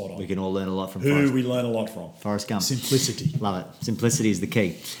 Spot on. We can all learn a lot from Who Forrest. we learn a lot from. Forrest Gump. Simplicity. Love it. Simplicity is the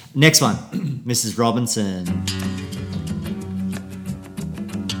key. Next one, Mrs. Robinson.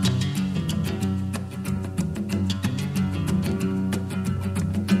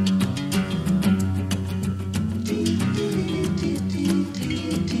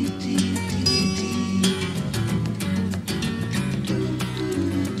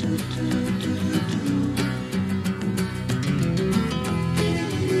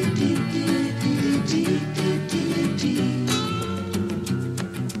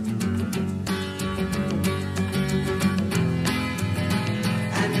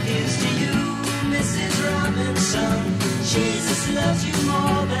 And here's to you, Mrs. Robinson. Jesus loves you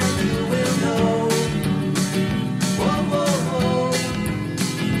more than you will know. Whoa, whoa, whoa.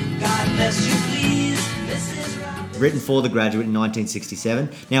 God bless you, please, Mrs. Robinson. Written for The Graduate in 1967.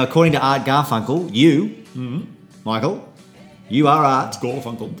 Now, according to Art Garfunkel, Michael, you are Art.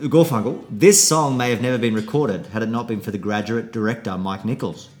 Garfunkel. This song may have never been recorded had it not been for The Graduate director Mike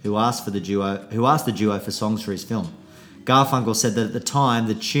Nichols, who asked the duo for songs for his film. Garfunkel said that at the time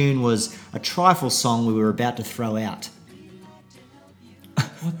the tune was a trifle song we were about to throw out.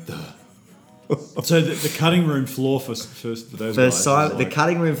 What the? So the cutting room floor for those guys. Is The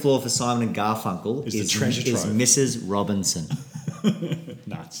cutting room floor for Simon and Garfunkel Is the treasure trove. Mrs. Robinson.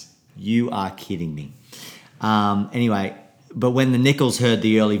 Nuts. You are kidding me. Anyway, but when the Nichols heard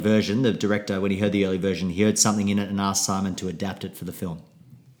the early version, the director, when he heard the early version, he heard something in it and asked Simon to adapt it for the film.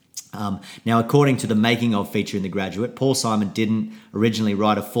 Now, according to the making of feature in The Graduate, Paul Simon didn't originally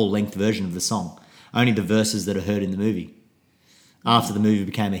write a full-length version of the song, only the verses that are heard in the movie. After the movie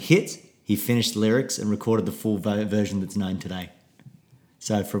became a hit, he finished the lyrics and recorded the full version that's known today.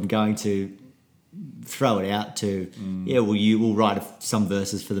 So from going to throw it out to, we'll write some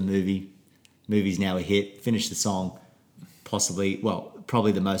verses for the movie. Movie's now a hit. Finish the song. Probably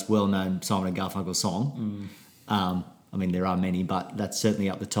the most well-known Simon and Garfunkel song. I mean, there are many, but that's certainly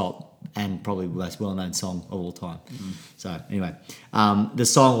up the top and probably the most well-known song of all time. So anyway, the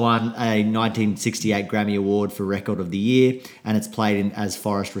song won a 1968 Grammy Award for Record of the Year, and it's played as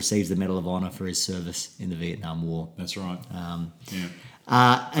Forrest receives the Medal of Honor for his service in the Vietnam War. That's right.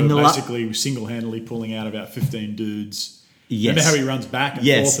 And basically single-handedly pulling out about 15 dudes. Yes. Remember how he runs back and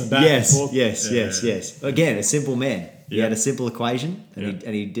forth and back and forth? Yes. Again, a simple man. He Yeah. had a simple equation, and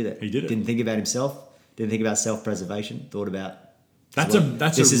he did it. He did it. Didn't think about himself. Didn't think about self-preservation. Thought about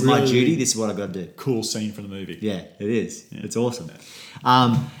This is my duty. This is what I've got to do. Cool scene from the movie. Yeah, it is. Yeah. It's awesome.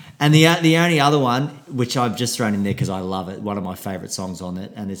 And the only other one, which I've just thrown in there because I love it, one of my favourite songs on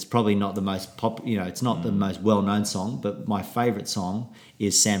it, and it's probably not the most it's not the most well-known song, but my favourite song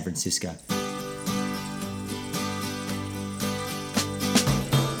is San Francisco.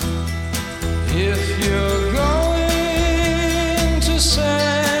 If you're going to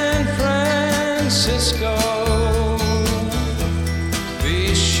San Francisco,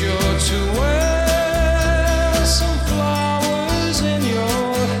 be sure to wear some flowers in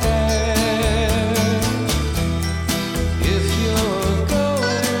your hair. If you're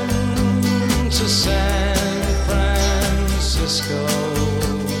going to San Francisco,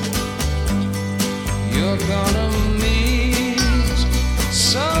 you're gonna meet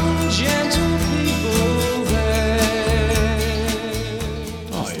some gentle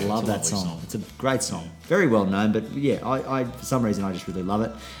Love that song. It's a great song. Very well known, but I for some reason I just really love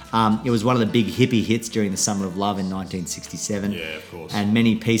it. It was one of the big hippie hits during the Summer of Love in 1967. Yeah, of course. And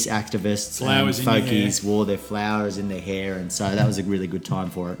many peace activists Flowers and in your folkies wore their flowers in their hair, and so that was a really good time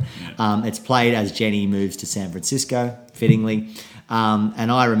for it. Yeah. It's played as Jenny moves to San Francisco, fittingly.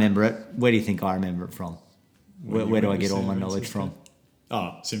 And I remember it. Where do you think I remember it from? Where do I get all my knowledge from?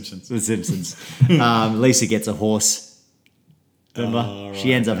 Oh, Simpsons. The Simpsons. Lisa gets a horse. Remember? Oh, right,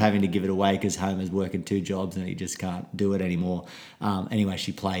 she ends up having to give it away because Homer's working 2 jobs and he just can't do it anymore. Anyway,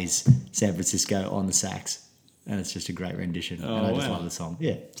 she plays San Francisco on the sax, and it's just a great rendition. And I just love the song.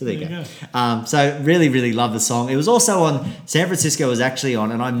 Yeah, so there you go. So really, really love the song. It was also on, San Francisco was actually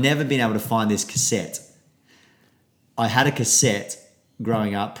on, and I've never been able to find this cassette. I had a cassette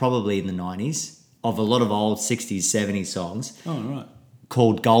growing up, probably in the 90s, of a lot of old 60s, 70s songs. Oh, right.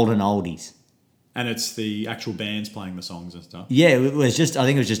 Called Golden Oldies. And it's the actual bands playing the songs and stuff. Yeah, I think it was just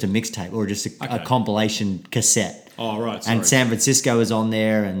a mixtape or just a compilation cassette. Oh, right. Sorry. And San Francisco was on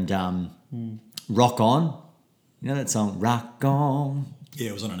there, and Rock On. You know that song, Rock On?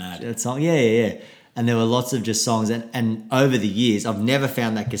 Yeah, it was on an ad. That song, yeah. And there were lots of just songs. And over the years, I've never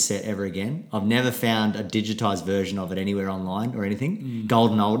found that cassette ever again. I've never found a digitized version of it anywhere online or anything.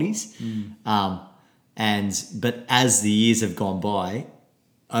 Golden Oldies. But as the years have gone by,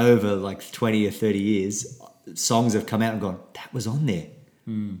 over like 20 or 30 years, songs have come out and gone, that was on there.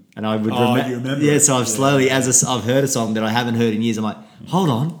 And I would you remember? Yeah, so I've slowly, I've heard a song that I haven't heard in years, I'm like, hold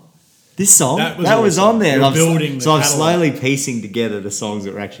on, this song, that was on there. I'm slowly piecing together the songs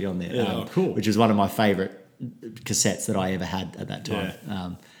that were actually on there. Yeah, cool. Which was one of my favourite cassettes that I ever had at that time.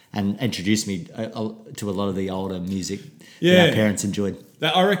 Yeah. And introduced me to a lot of the older music that our parents enjoyed.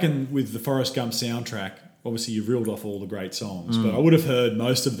 I reckon with the Forrest Gump soundtrack, obviously you've reeled off all the great songs, but I would have heard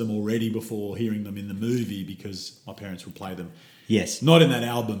most of them already before hearing them in the movie because my parents would play them. Yes. Not in that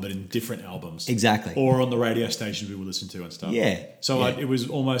album, but in different albums. Exactly. Or on the radio stations we would listen to and stuff. Yeah. So it was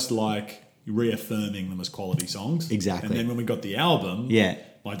almost like reaffirming them as quality songs. Exactly. And then when we got the album,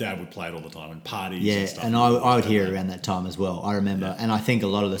 my dad would play it all the time in parties and stuff. And I would hear it around that time as well. I remember. And I think a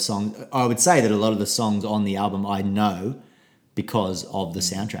lot of the songs, I would say that a lot of the songs on the album I know because of the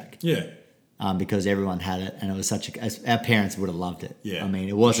soundtrack. Yeah. Because everyone had it, and it was our parents would have loved it. Yeah, I mean,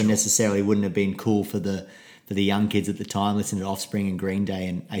 it wasn't necessarily, wouldn't have been cool for the young kids at the time listening to Offspring and Green Day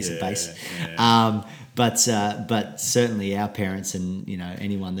and Ace of Base. Yeah. But certainly our parents and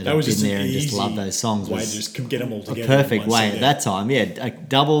anyone that had was been there and just loved those songs way was to just get them all together. A perfect way at that time. Yeah, a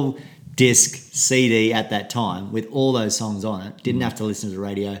double disc CD at that time with all those songs on it. Didn't have to listen to the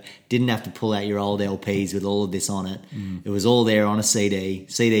radio. Didn't have to pull out your old LPs with all of this on it. It was all there on a CD.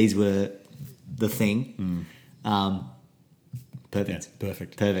 CDs were the thing. Perfect. Yeah,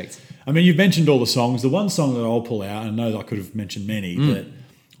 perfect. Perfect. I mean, you've mentioned all the songs. The one song that I'll pull out, I know that I could have mentioned many, but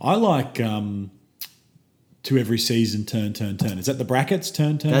I like To Every Season, Turn, Turn, Turn. Is that the brackets?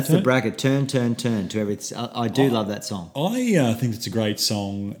 Turn, Turn, That's Turn? the bracket. Turn, turn, turn to every. I do love that song. I think it's a great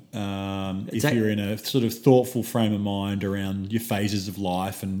song if you're in a sort of thoughtful frame of mind around your phases of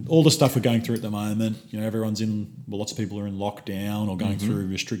life and all the stuff we're going through at the moment. You know, lots of people are in lockdown or going through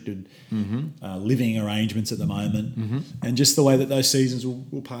restricted living arrangements at the moment, and just the way that those seasons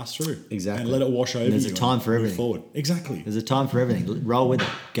will pass through. Exactly. And let it wash over you. There's a time for move everything. forward. Exactly. There's a time for everything. Roll with it.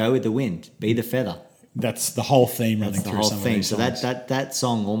 Go with the wind. Be the feather. That's the whole theme running That's the through whole some theme. of these So songs. that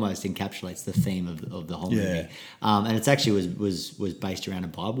song almost encapsulates the theme of the whole movie. And it's actually was based around a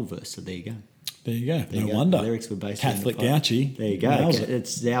Bible verse. So there you go. There you go. There you No go. wonder. The lyrics were based Catholic around the Bible. Gouchy. There you go. nails it.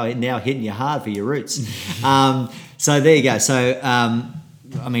 It's now hitting you hard for your roots. So there you go. So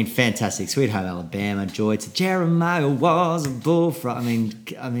I mean, fantastic. Sweet Home Alabama, Joy to Jeremiah was a bullfrog. I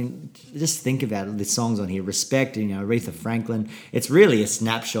mean, just think about it. The songs on here, Respect, Aretha Franklin. It's really a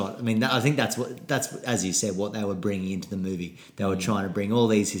snapshot. I mean, I think that's as you said, what they were bringing into the movie. They were trying to bring all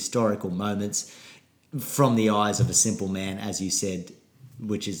these historical moments from the eyes of a simple man, as you said,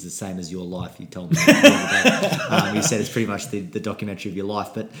 which is the same as your life. You told me the other day. You said it's pretty much the documentary of your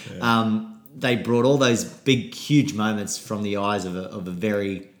life, but. They brought all those big, huge moments from the eyes of a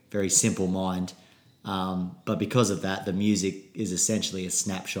very, very simple mind. But because of that, the music is essentially a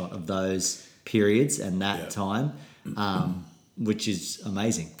snapshot of those periods and that time, which is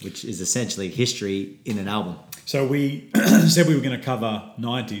amazing, which is essentially history in an album. So we said we were going to cover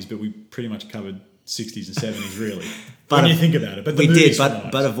 90s, but we pretty much covered 60s and 70s, really. But when you think about it. But the we did, movies from the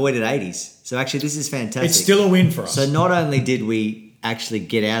 90s. but avoided 80s. So actually, this is fantastic. It's still a win for us. So not only did we actually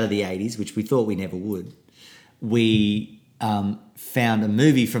get out of the 80s, which we thought we never would, we found a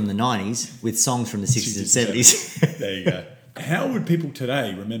movie from the 90s with songs from the 60s and 70s. There you go. How would people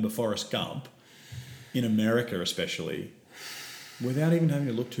today remember Forrest Gump, in America especially, without even having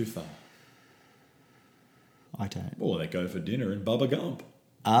to look too far? I don't. Or they go for dinner in Bubba Gump.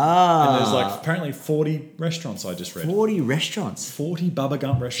 Ah. And there's apparently 40 restaurants I just read. 40 restaurants. 40 Bubba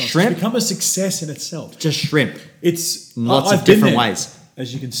Gump restaurants. Shrimp? It's become a success in itself. Just shrimp. It's Lots of I've been different there. ways.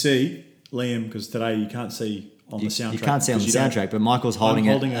 As you can see, Liam, because today you can't see on the soundtrack. You can't see on the 'cause you don't- soundtrack, but Michael's holding,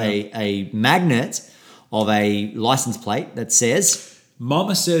 holding a magnet of a license plate that says...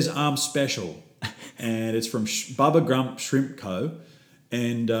 Mama Says I'm Special. And it's from Bubba Gump Shrimp Co.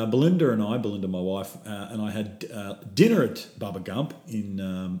 And Belinda, my wife, and I had dinner at Bubba Gump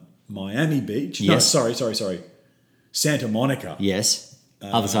in Miami Beach. Yes. No, sorry. Santa Monica. Yes.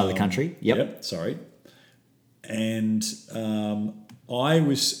 Other side of the country. Yep. Sorry. And I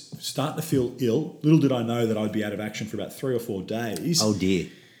was starting to feel ill. Little did I know that I'd be out of action for about 3 or 4 days. Oh, dear.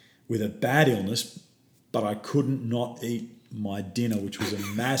 With a bad illness, but I couldn't not eat my dinner, which was a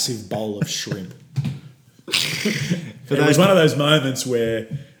massive bowl of shrimp. It was one of those moments where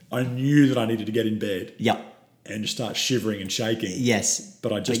I knew that I needed to get in bed. Yep. And just start shivering and shaking. Yes.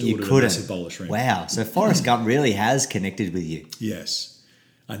 But I just you ordered couldn't. a massive bowl of shrimp. Wow. So Forrest Gump really has connected with you. Yes.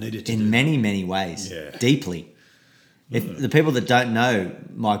 I needed to in do many, many ways. Yeah. Deeply. If the people that don't know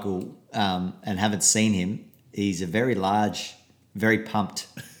Michael and haven't seen him, he's a very large, very pumped,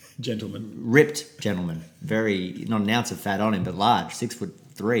 gentleman, ripped gentleman. Very, not an ounce of fat on him, but large,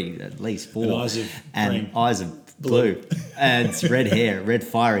 6'3", at least 4, and eyes of blue, and it's red hair, red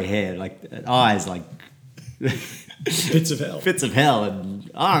fiery hair, like eyes like fits of hell,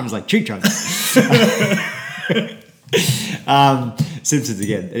 and arms like tree trunks. Simpsons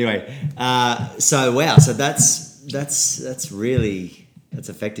again. Anyway, so wow, so that's really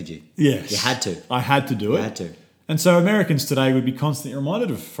affected you. Yes, you had to. I had to do it. You had to. And so Americans today would be constantly reminded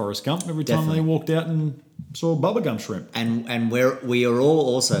of Forrest Gump every time they walked out and saw Bubba Gump shrimp. And we are all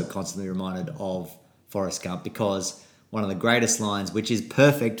also constantly reminded of Forrest Gump, because one of the greatest lines, which is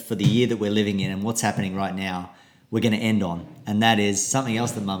perfect for the year that we're living in and what's happening right now, we're going to end on. And that is something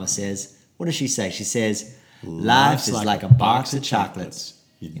else that Mama says. What does she say? She says, life is like a box of chocolates.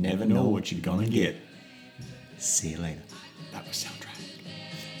 You never know what you're going to get. See you later. That was something.